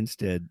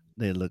instead,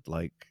 they looked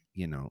like,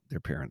 their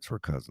parents were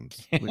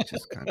cousins, which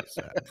is kind of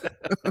sad.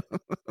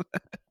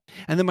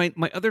 And then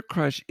my other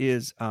crush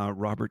is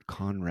Robert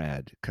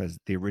Conrad, because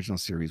the original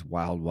series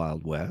Wild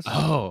Wild West.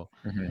 Oh,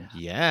 Mhm.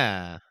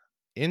 yeah.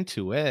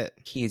 Into it.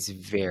 He's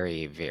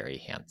very, very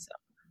handsome.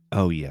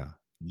 Oh yeah.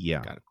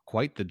 Yeah. Got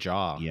quite the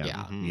jaw. Yeah.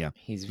 Yeah. Mhm. Yeah.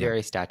 He's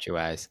very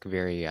statuesque,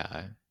 very,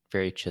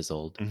 very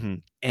chiseled. Mm-hmm.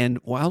 And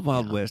Wild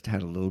Wild Yeah. West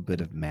had a little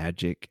bit of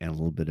magic and a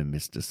little bit of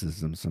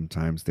mysticism.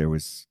 Sometimes there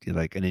was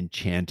like an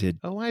enchanted.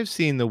 Oh, I've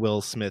seen the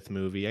Will Smith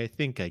movie. I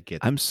think I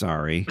get I'm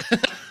sorry.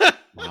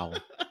 Wow.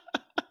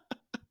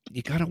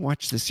 You got to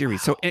watch the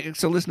series. So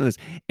listen to this.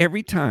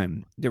 Every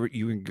time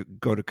you would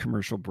go to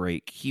commercial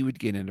break, he would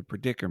get in a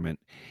predicament,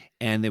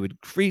 and they would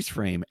freeze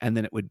frame, and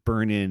then it would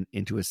burn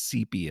into a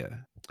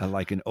sepia,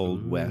 like an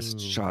old West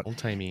shot. Old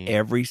timey.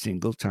 Every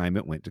single time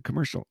it went to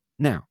commercial.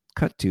 Now,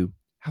 cut to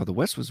How the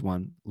West Was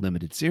Won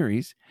limited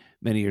series.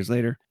 Many years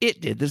later,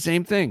 it did the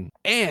same thing,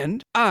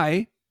 and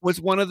I was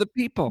one of the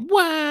people.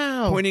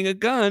 Wow. Pointing a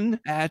gun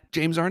at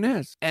James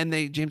Arnaz, and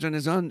James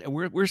Arnaz on.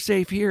 We're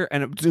safe here,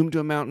 and it zoomed to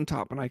a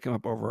mountaintop, and I come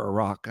up over a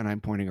rock, and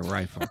I'm pointing a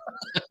rifle.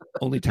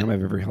 Only time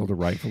I've ever held a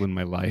rifle in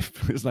my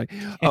life. It's like,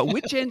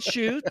 which end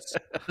shoots?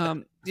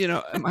 Am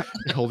I,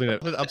 Holding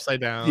it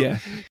upside down. yeah,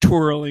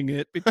 twirling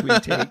it between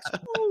takes.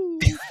 Ooh.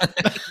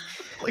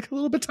 Like a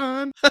little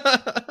baton.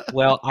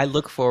 Well, I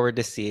look forward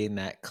to seeing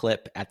that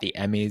clip at the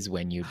Emmys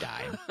when you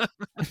die.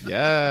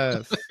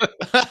 Yes.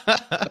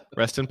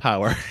 Rest in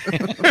power.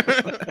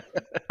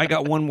 I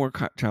got one more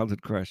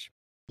childhood crush.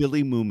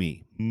 Billy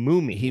Mooney.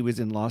 Moomy. He was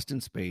in Lost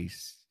in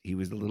Space. He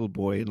was the little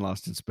boy in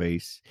Lost in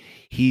Space.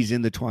 He's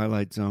in the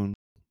Twilight Zone.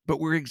 But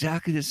we're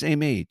exactly the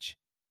same age,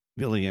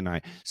 Billy and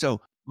I.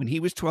 So when he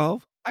was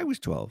 12, I was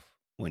 12.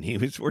 When he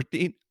was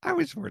 14, I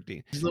was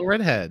 14. He's a little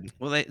redhead.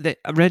 Well, they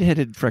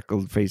redheaded,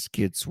 freckled-faced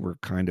kids were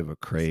kind of a This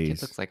kid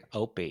craze looks like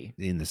Opie.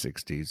 in the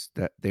 60s.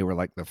 That they were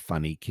like the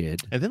funny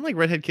kid. And then like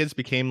redhead kids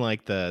became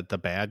like the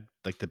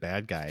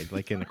bad guy,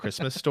 like in A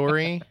Christmas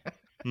Story.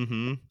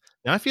 Mm-hmm.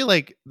 Now I feel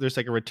like there's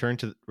like a return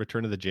to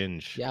the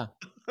ginge. Yeah.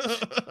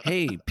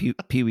 Hey,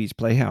 Pee-wee's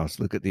Playhouse.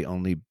 Look at the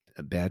only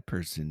bad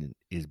person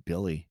is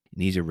Billy,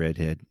 and he's a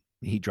redhead.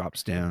 He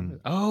drops down.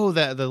 Oh,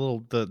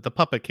 the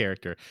puppet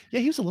character.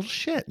 Yeah, he was a little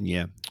shit.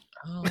 Yeah,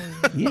 Oh,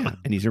 yeah,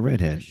 and he's a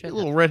redhead. shit. A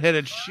little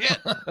redheaded shit.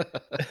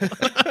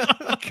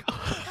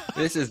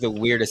 This is the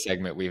weirdest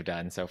segment we've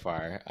done so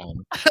far.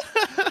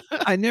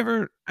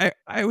 I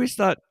always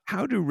thought,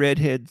 how do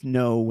redheads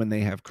know when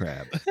they have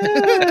crabs?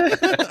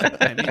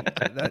 I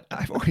mean,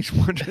 I've always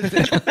wondered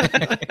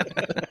that.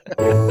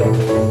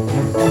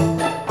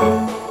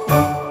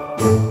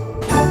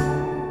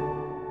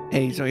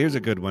 Hey, so here's a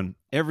good one.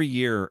 Every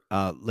year,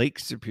 Lake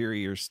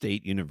Superior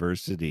State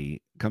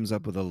University comes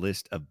up with a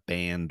list of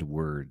banned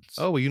words.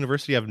 Oh, a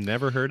university I've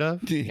never heard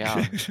of?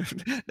 Yeah.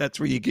 That's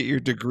where you get your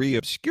degree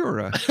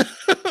obscura.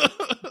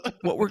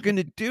 What we're going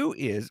to do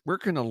is we're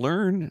going to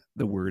learn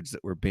the words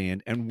that were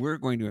banned, and we're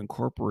going to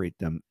incorporate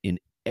them in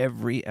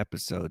every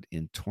episode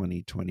in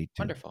 2022.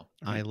 Wonderful.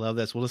 I love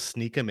this. We'll just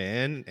sneak them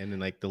in, and then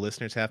like the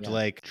listeners have to Yeah.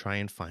 like try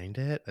and find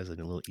it as a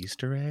little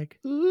Easter egg.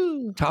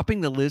 Ooh. Topping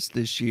the list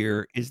this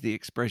year is the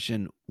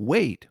expression,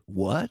 wait,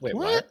 what? Wait,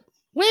 what?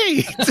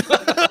 Wait.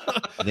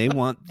 They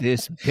want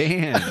this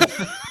banned.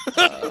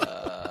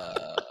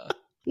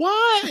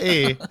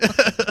 Why?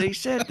 They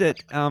said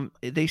that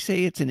they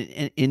say it's an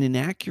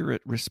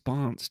inaccurate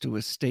response to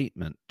a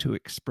statement to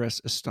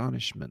express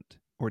astonishment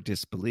or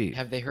disbelief.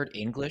 Have they heard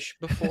English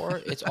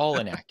before? It's all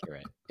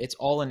inaccurate. It's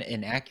all an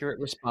inaccurate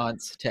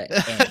response to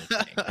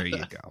anything. There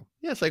you go.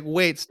 Yeah, it's like,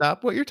 wait,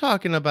 stop what you're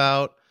talking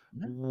about.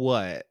 Mhm.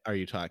 What are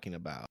you talking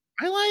about?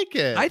 I like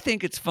it. I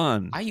think it's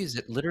fun. I use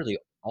it literally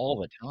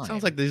all the time.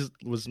 Sounds like this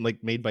was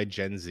like made by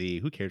Gen Z.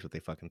 Who cares what they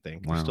fucking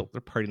think? Wow.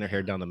 They're parting their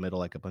hair down the middle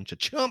like a bunch of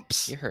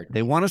chumps. You heard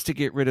They want us to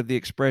get rid of the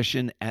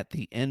expression at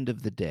the end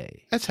of the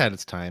day. That's had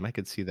its time. I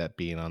could see that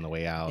being on the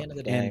way at out. the end of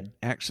the day. And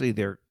actually,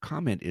 their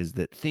comment is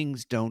that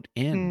things don't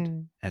end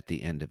Mm. at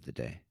the end of the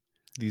day.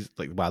 These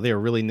like wow, they were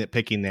really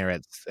nitpicking there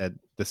at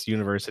this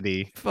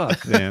university.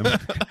 Fuck them.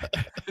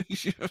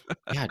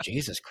 Yeah,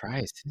 Jesus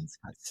Christ. It's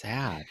not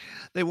sad.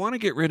 They want to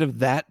get rid of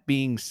that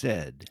being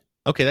said.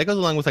 Okay, that goes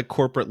along with like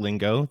corporate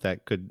lingo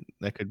that could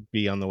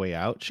be on the way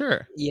out.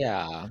 Sure.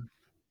 Yeah.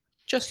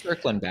 Just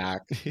circling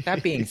back.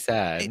 That being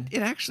said,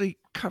 It actually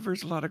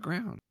covers a lot of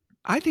ground.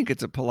 I think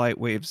it's a polite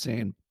way of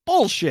saying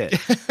bullshit.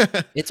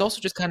 it's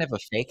also just kind of a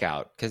fake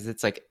out because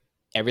it's like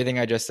everything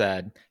I just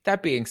said.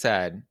 That being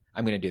said,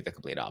 I'm going to do the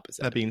complete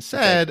opposite. That being It's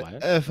said,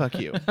 like, what? fuck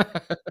you.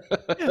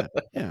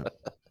 Yeah.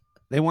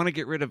 They want to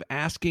get rid of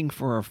asking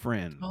for a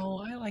friend. Oh,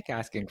 I like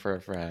asking for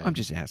a friend. I'm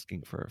just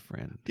asking for a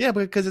friend. Yeah,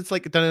 because it's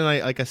like done in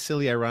like a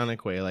silly,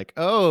 ironic way. Like,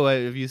 oh,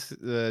 if you,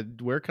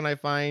 where can I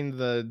find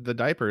the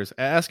diapers?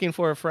 Asking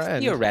for a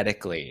friend.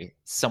 Theoretically,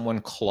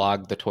 someone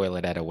clogged the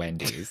toilet at a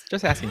Wendy's.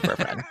 Just asking for a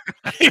friend.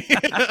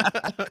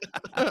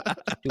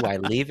 Do I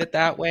leave it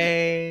that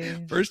way?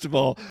 First of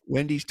all,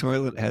 Wendy's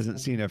toilet hasn't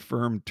seen a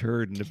firm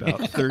turd in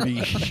about 30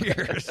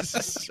 years.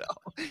 So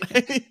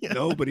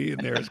nobody in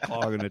there is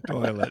clogging a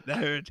toilet.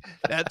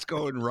 That's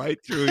going right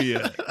through you.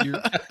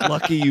 You're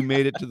lucky you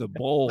made it to the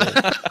bowl.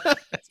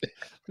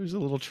 There's a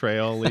little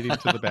trail leading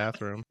to the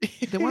bathroom.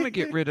 They want to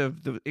get rid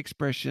of the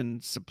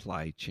expression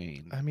supply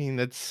chain. I mean,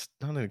 that's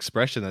not an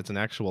expression. That's an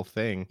actual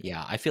thing.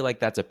 Yeah, I feel like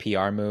that's a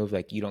PR move.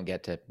 Like, you don't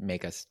get to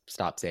make us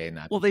stop saying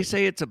that. Well, they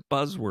say it's a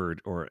buzzword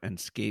or an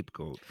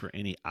scapegoat for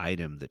any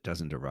item that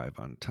doesn't arrive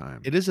on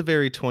time. It is a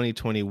very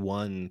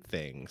 2021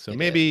 thing. So It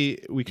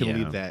maybe we can Yeah.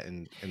 leave that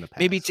in the past.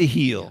 Maybe to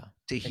heal. Yeah,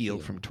 To heal heal.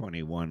 from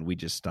 21, we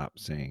just stopped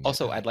saying it.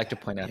 Also, I'd like to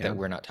point out Yeah. that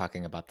we're not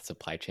talking about the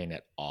supply chain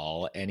at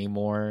all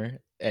anymore.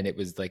 And it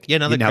was like, Yeah,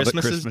 now that now that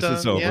Christmas, Christmas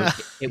is done, over. Yeah.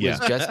 it Yeah.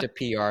 was just a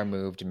PR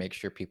move to make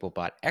sure people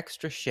bought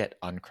extra shit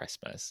on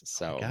Christmas.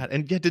 So God,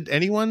 and yeah, did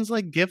anyone's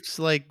like gifts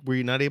like were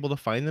you not able to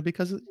find them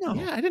because No.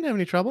 yeah, I didn't have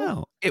any trouble.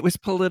 No, it was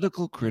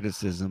political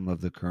criticism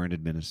of the current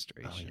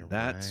administration. you're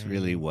That's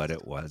really right. what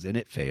it was. And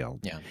it failed.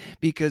 Yeah.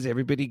 Because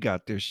everybody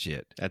got their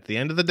shit. At the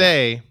end of the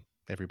day,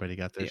 everybody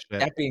got their shit.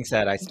 that being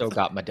said, I still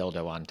got my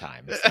dildo on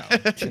time.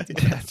 So.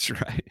 That's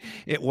right.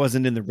 It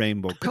wasn't in the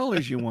rainbow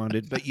colors you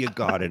wanted, but you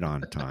got it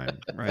on time,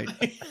 right?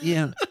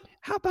 Yeah.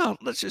 How about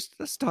let's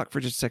talk for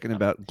just a second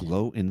about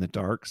glow in the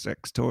dark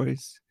sex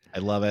toys. I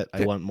love it.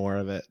 I want more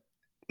of it.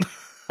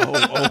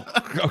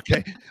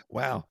 Okay.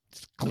 Wow.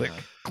 Just click,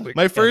 click.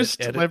 My edit,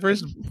 first edit. my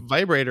first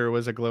vibrator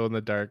was a glow in the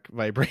dark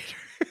vibrator.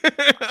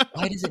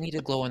 Why does it need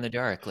to glow in the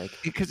dark? Like,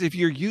 Because if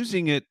you're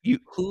using it, you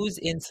who's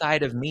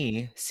inside of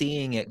me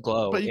seeing it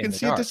glow? But you in can the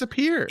see dark? it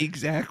disappear.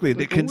 exactly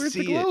they Like, can where'd see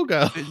the glow it.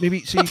 go?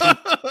 Maybe so you can,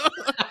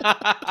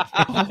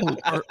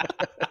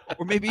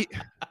 or maybe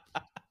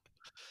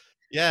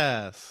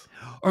Yes.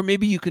 or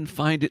maybe you can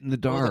find it in the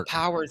Oh, the dark.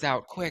 power's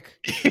out! Quick!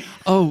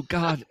 Oh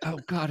God!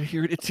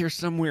 Here it's here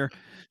somewhere.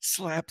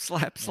 Slap!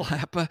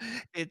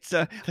 It's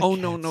oh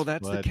no, cat's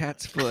that's the foot.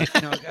 cat's foot.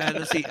 No,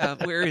 let's see.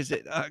 Where is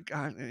it?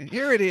 God,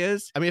 here it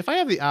is. I mean, if I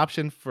have the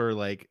option for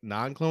like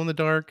non glow in the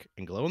dark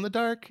and glow in the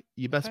dark,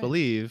 you best Okay.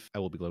 believe I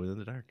will be glowing in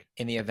the dark.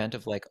 In the event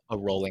of like a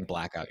rolling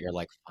blackout, you're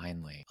like,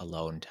 finally,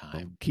 alone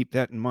time. Keep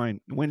that in mind.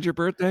 When's your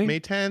birthday?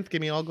 May 10th,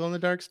 give me all glow in the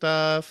dark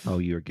stuff. Oh,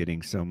 you're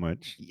getting so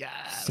much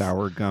yes.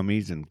 sour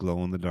gummies and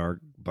glow in the dark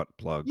butt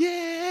plugs.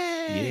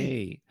 Yay!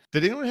 Yay!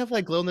 Did anyone have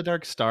like glow in the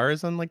dark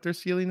stars on like their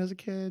ceiling as a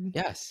kid?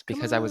 Yes, Come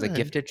because I was a on.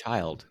 gifted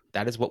child.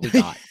 That is what we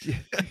got.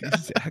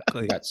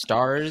 Exactly. We got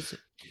stars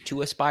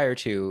to aspire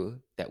to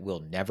that we'll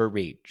never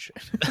reach.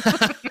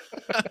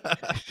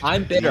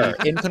 I'm bitter.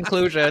 In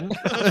conclusion.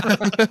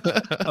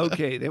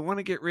 Okay, they want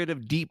to get rid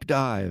of deep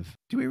dive.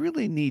 Do we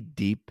really need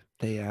deep?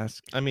 They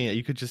ask. I mean,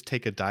 you could just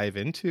take a dive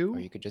into, Or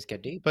you could just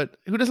get deep. but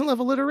who doesn't love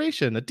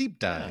alliteration? A deep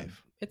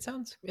dive. It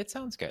sounds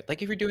good.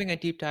 Like if you're doing a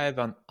deep dive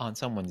on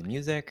someone's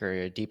music or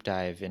a deep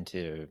dive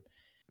into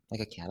like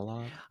a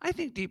catalog. I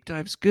think deep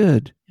dive's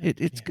good. Yeah,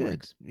 It's it good.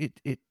 works.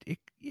 It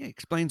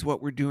explains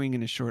what we're doing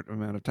in a short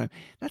amount of time.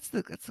 That's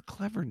the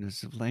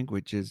cleverness of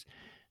language. Is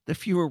the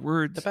fewer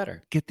words, The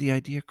better. get the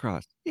idea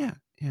across. Yeah.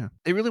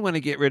 They really want to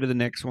get rid of the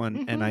next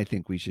one, and Mhm. I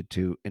think we should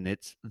too. And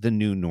it's the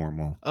new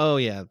normal. Oh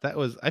yeah, that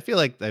was. I feel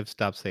like I've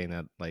stopped saying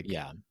that. Like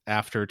Yeah.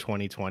 after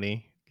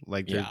 2020,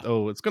 like Yeah.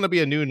 it's going to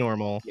be a new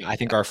normal. Yeah, I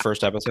think our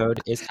first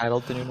episode is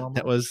titled The New Normal.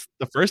 That was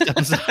the first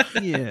episode.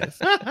 Yes.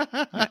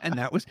 Yeah, and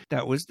that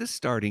was the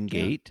starting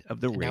Yeah. gate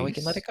of the And race. now we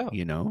can let it go.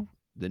 You know,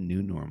 the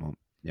new normal.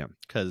 Yeah.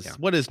 Because Yeah.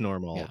 what is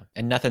normal? Yeah.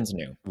 And nothing's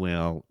new.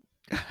 Well,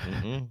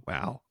 Mhm.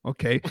 wow.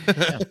 Okay.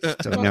 Yeah.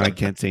 So now I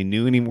can't say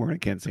new anymore. I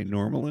can't say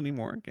normal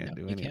anymore. I can't No,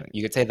 do you anything. can't.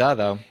 You could say the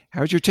though.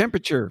 How's your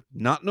temperature?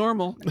 Not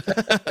normal.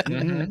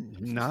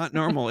 Mhm. Not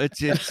normal.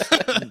 It's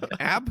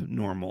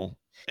abnormal,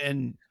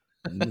 and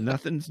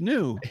nothing's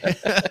new.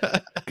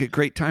 Get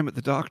great time at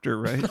the doctor,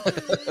 right?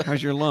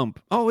 How's your lump?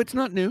 Oh, it's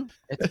not new.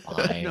 It's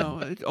fine. No.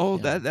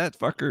 Yeah. That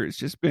fucker. It's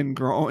just been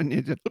growing.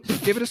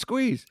 Give it a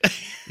squeeze.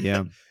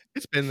 Yeah.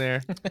 It's been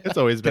there. It's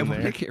always They been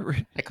wanna there. get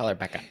rid- I call her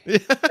Becca.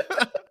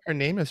 Her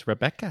name is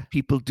Rebecca.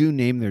 People do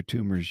name their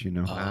tumors, you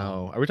know. Oh.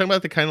 Wow. Are we talking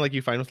about the kind of like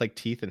you find with like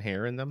teeth and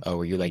hair in them? Oh,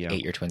 were you like Yeah.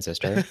 ate your twin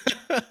sister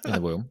in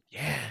the womb?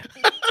 Yeah.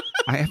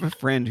 I have a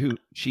friend who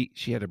she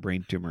had a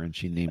brain tumor and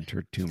she named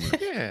her tumor.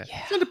 Yeah.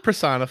 Yeah. You want to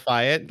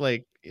personify it,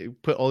 like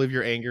put all of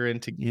your anger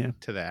into Yeah.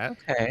 to that.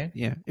 Okay.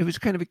 Yeah. It was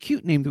kind of a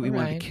cute name that we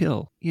wanted Alright. to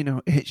kill. You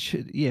know, it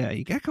should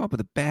you gotta come up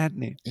with a bad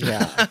name.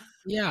 Yeah.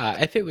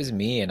 Yeah. If it was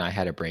me and I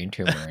had a brain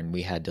tumor and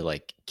we had to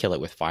like kill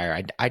it with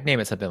fire, I'd name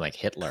it something like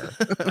Hitler.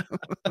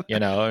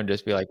 And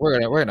just be like, we're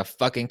gonna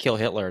fucking kill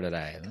Hitler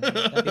today.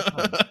 That'd be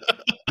fun.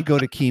 You go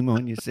to chemo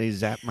and you say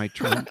zap my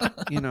trunk,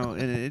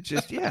 and it's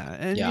just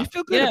and Yeah. you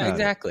feel good Yeah, about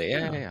exactly.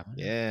 it. Yeah.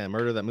 Yeah,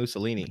 murder that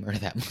Mussolini. Murder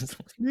that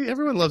Mussolini.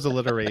 Everyone loves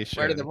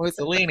alliteration. Murder the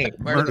Mussolini.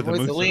 Murder the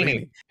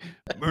Mussolini.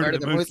 Murder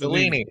the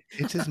Mussolini.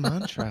 It's his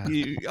mantra.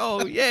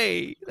 Oh,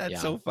 yay. That's Yeah.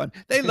 so fun.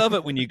 They love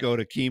it when you go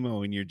to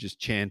chemo and you're just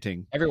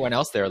chanting. Everyone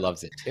else there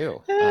loves it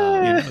too.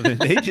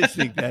 They just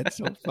think that's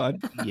so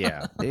fun.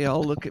 Yeah. They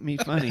all look at me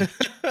funny.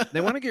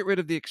 They want to get rid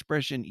of the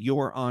expression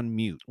 "you're on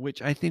mute,"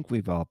 which I think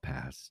we've all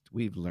passed.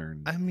 We've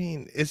learned. I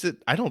mean, is it?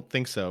 I don't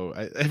think so.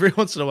 Every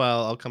once in a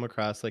while, I'll come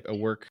across like a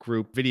work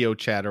group video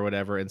chat or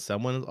whatever, and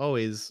someone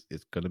always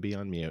is going to be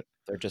on mute.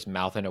 They're just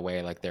mouthing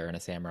away like they're in a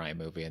samurai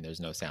movie and there's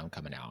no sound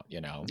coming out,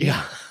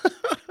 Yeah.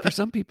 For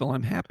some people,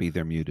 I'm happy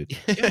they're muted.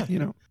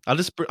 Yeah. I'll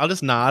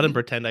just nod and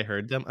pretend I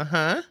heard them.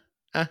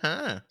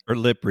 Or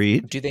lip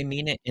read. Do they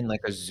mean it in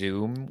like a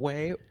Zoom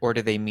way, or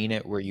do they mean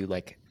it where you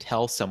like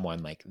tell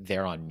someone like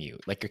they're on mute,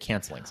 like you're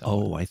canceling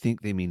someone? Oh, I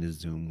think they mean a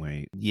Zoom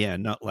way. Yeah,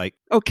 not like,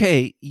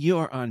 okay,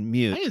 you're on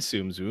mute. I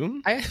assume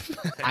Zoom. I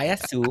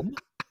assume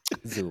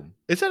Zoom.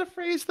 Is that a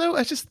phrase though?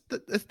 It's just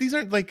these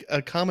aren't like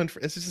a common.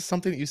 It's just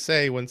something that you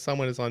say when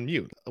someone is on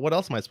mute. What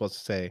else am I supposed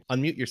to say?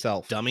 Unmute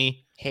yourself,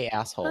 dummy. Hey,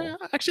 asshole.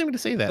 Actually, I'm going to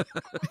say that.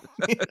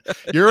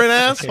 You're an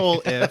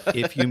asshole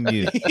If you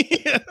mute.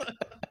 Yeah.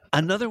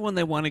 Another one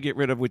they want to get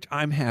rid of, which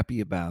I'm happy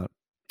about,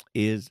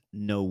 is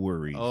no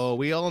worries. Oh,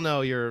 we all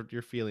know your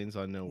feelings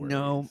on no worries.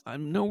 No,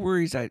 no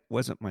worries.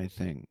 Wasn't my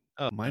thing.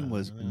 Oh. Mine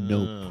was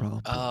no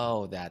problem.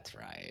 Oh, that's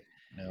right.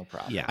 No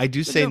problem. Yeah. I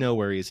do But say no- no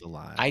worries a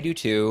lot. I do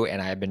too,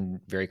 and I've been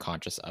very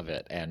conscious of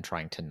it and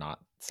trying to not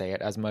say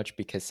it as much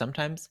because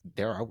sometimes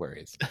there are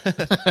worries.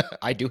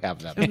 I do have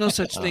them. There's no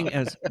such thing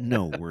as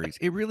no worries.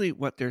 It really,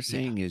 what they're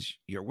saying is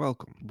you're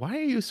welcome. Why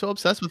are you so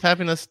obsessed with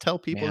having us tell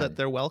people Man. that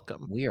they're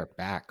welcome? We are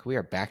back. We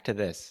are back to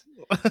this.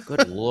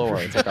 Good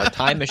Lord. It's like our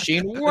time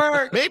machine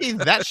worked. Maybe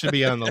that should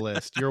be on the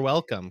list. You're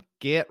welcome.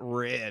 Get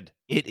rid.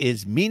 It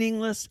is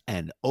meaningless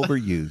and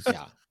overused.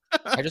 Yeah.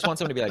 I just want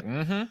someone to be like,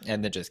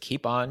 and then just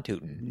keep on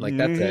tooting. Like,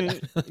 that's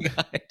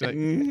it.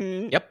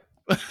 Mhm. Yep.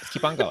 Just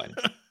keep on going.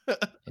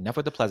 Enough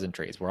with the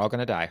pleasantries. We're all going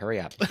to die. Hurry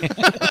up.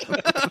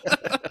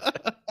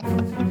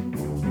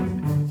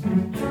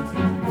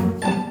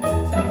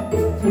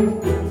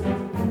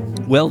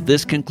 Well,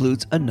 this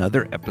concludes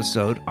another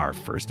episode, our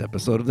first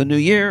episode of the new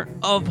year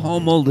of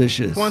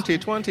Homolicious.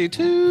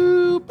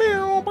 2022.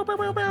 Bow, bow, bow,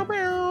 bow, bow,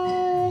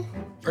 bow.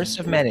 First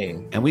of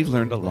many. And we've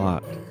learned a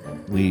lot.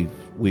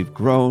 We've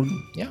grown.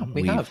 Yeah,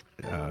 we We've have.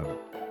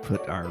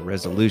 Put our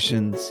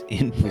resolutions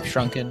We've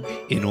shrunken.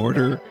 in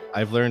order.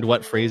 I've learned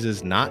what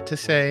phrases not to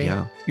say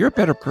Yeah, you're a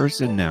better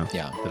person now.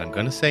 Yeah. that I'm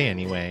going to say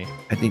anyway.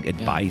 I think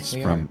advice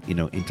we from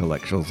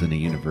intellectuals in a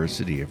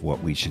university of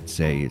what we should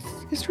say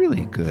is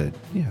really good.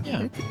 Yeah,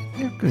 Yeah.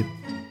 yeah, good.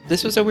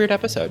 This was a weird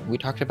episode. We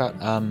talked about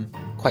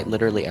quite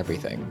literally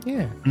everything.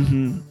 Yeah.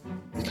 Mm-hmm.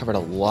 We covered a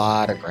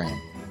lot of ground.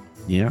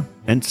 Yeah.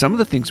 And some of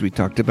the things we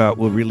talked about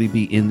will really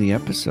be in the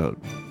episode.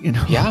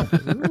 Yeah.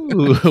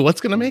 Ooh,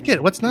 what's going to make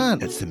it? What's not?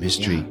 That's the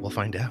mystery. Yeah, we'll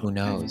find out. Who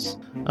knows?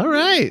 All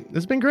right. This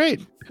has been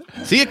great.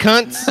 See you,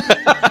 cunts.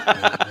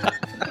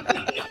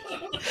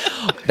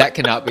 That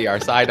cannot be our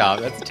side off.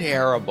 That's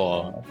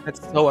terrible.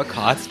 That's so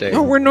accosting.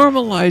 No, we're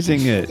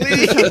normalizing it.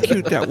 That's how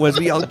cute that was.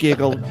 We all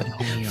giggled.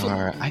 We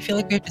are. I feel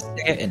like we have to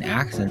say it in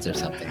accents or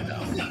something,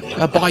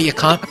 though. Boy, you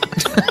cunt.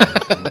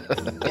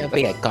 You'll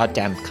be a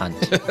goddamn cunt.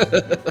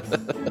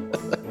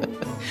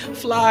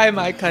 Fly,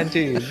 my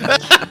cunties.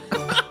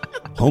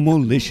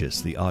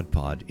 Homolicious, the Odd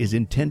Pod, is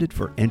intended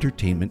for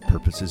entertainment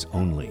purposes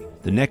only.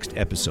 The next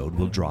episode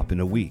will drop in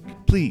a week.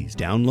 Please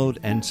download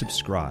and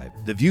subscribe.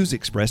 The views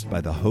expressed by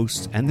the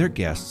hosts and their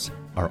guests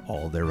are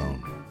all their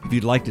own. If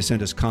you'd like to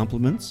send us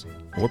compliments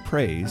or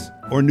praise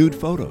or nude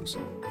photos,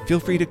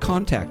 feel free to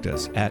contact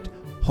us at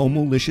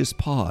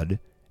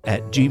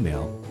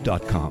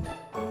homoliciouspod@gmail.com.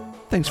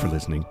 Thanks for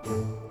listening.